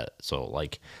and all that. So,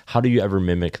 like, how do you ever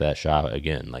mimic that shot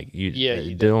again? Like,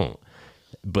 you don't.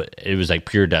 But it was like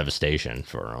pure devastation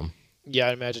for him. Yeah,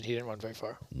 I imagine he didn't run very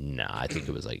far. No, I think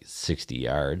it was like 60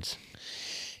 yards.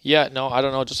 Yeah, no, I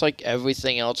don't know. Just like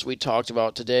everything else we talked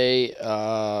about today,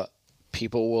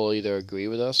 people will either agree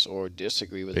with us or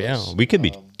disagree with us. Yeah, we could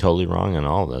be totally wrong on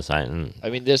all this. I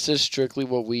mean, this is strictly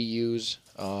what we use.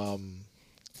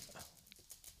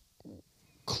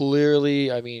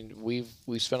 Clearly, I mean,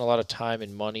 we've spent a lot of time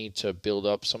and money to build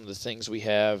up some of the things we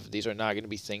have. These are not going to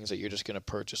be things that you're just going to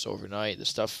purchase overnight. The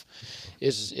stuff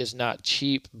is not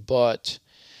cheap, but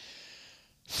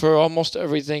For almost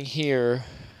everything here,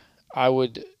 I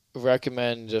would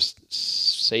recommend just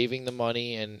saving the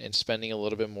money and spending a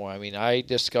little bit more. I mean, I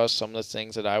discussed some of the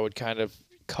things that I would kind of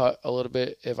cut a little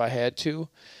bit if I had to.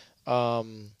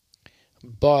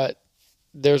 But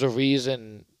there's a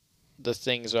reason the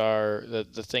things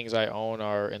I own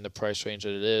are in the price range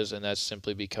that it is, and that's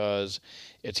simply because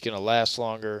it's going to last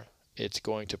longer, it's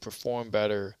going to perform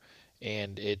better,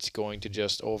 and it's going to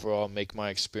just overall make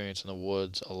my experience in the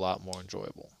woods a lot more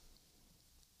enjoyable.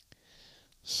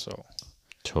 So,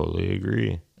 Totally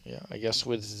agree. yeah, I guess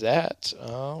with that,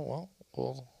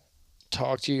 we'll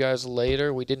talk to you guys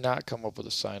later. We did not come up with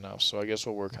a sign off, so I guess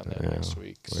we'll work on that next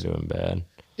week. We're doing bad.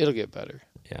 It'll get better.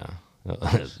 Yeah.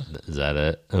 Is that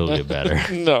it? It'll get better.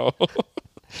 No.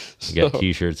 We got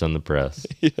T-shirts on the press.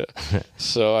 Yeah.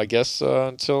 So I guess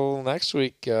until next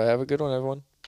week, have a good one, everyone.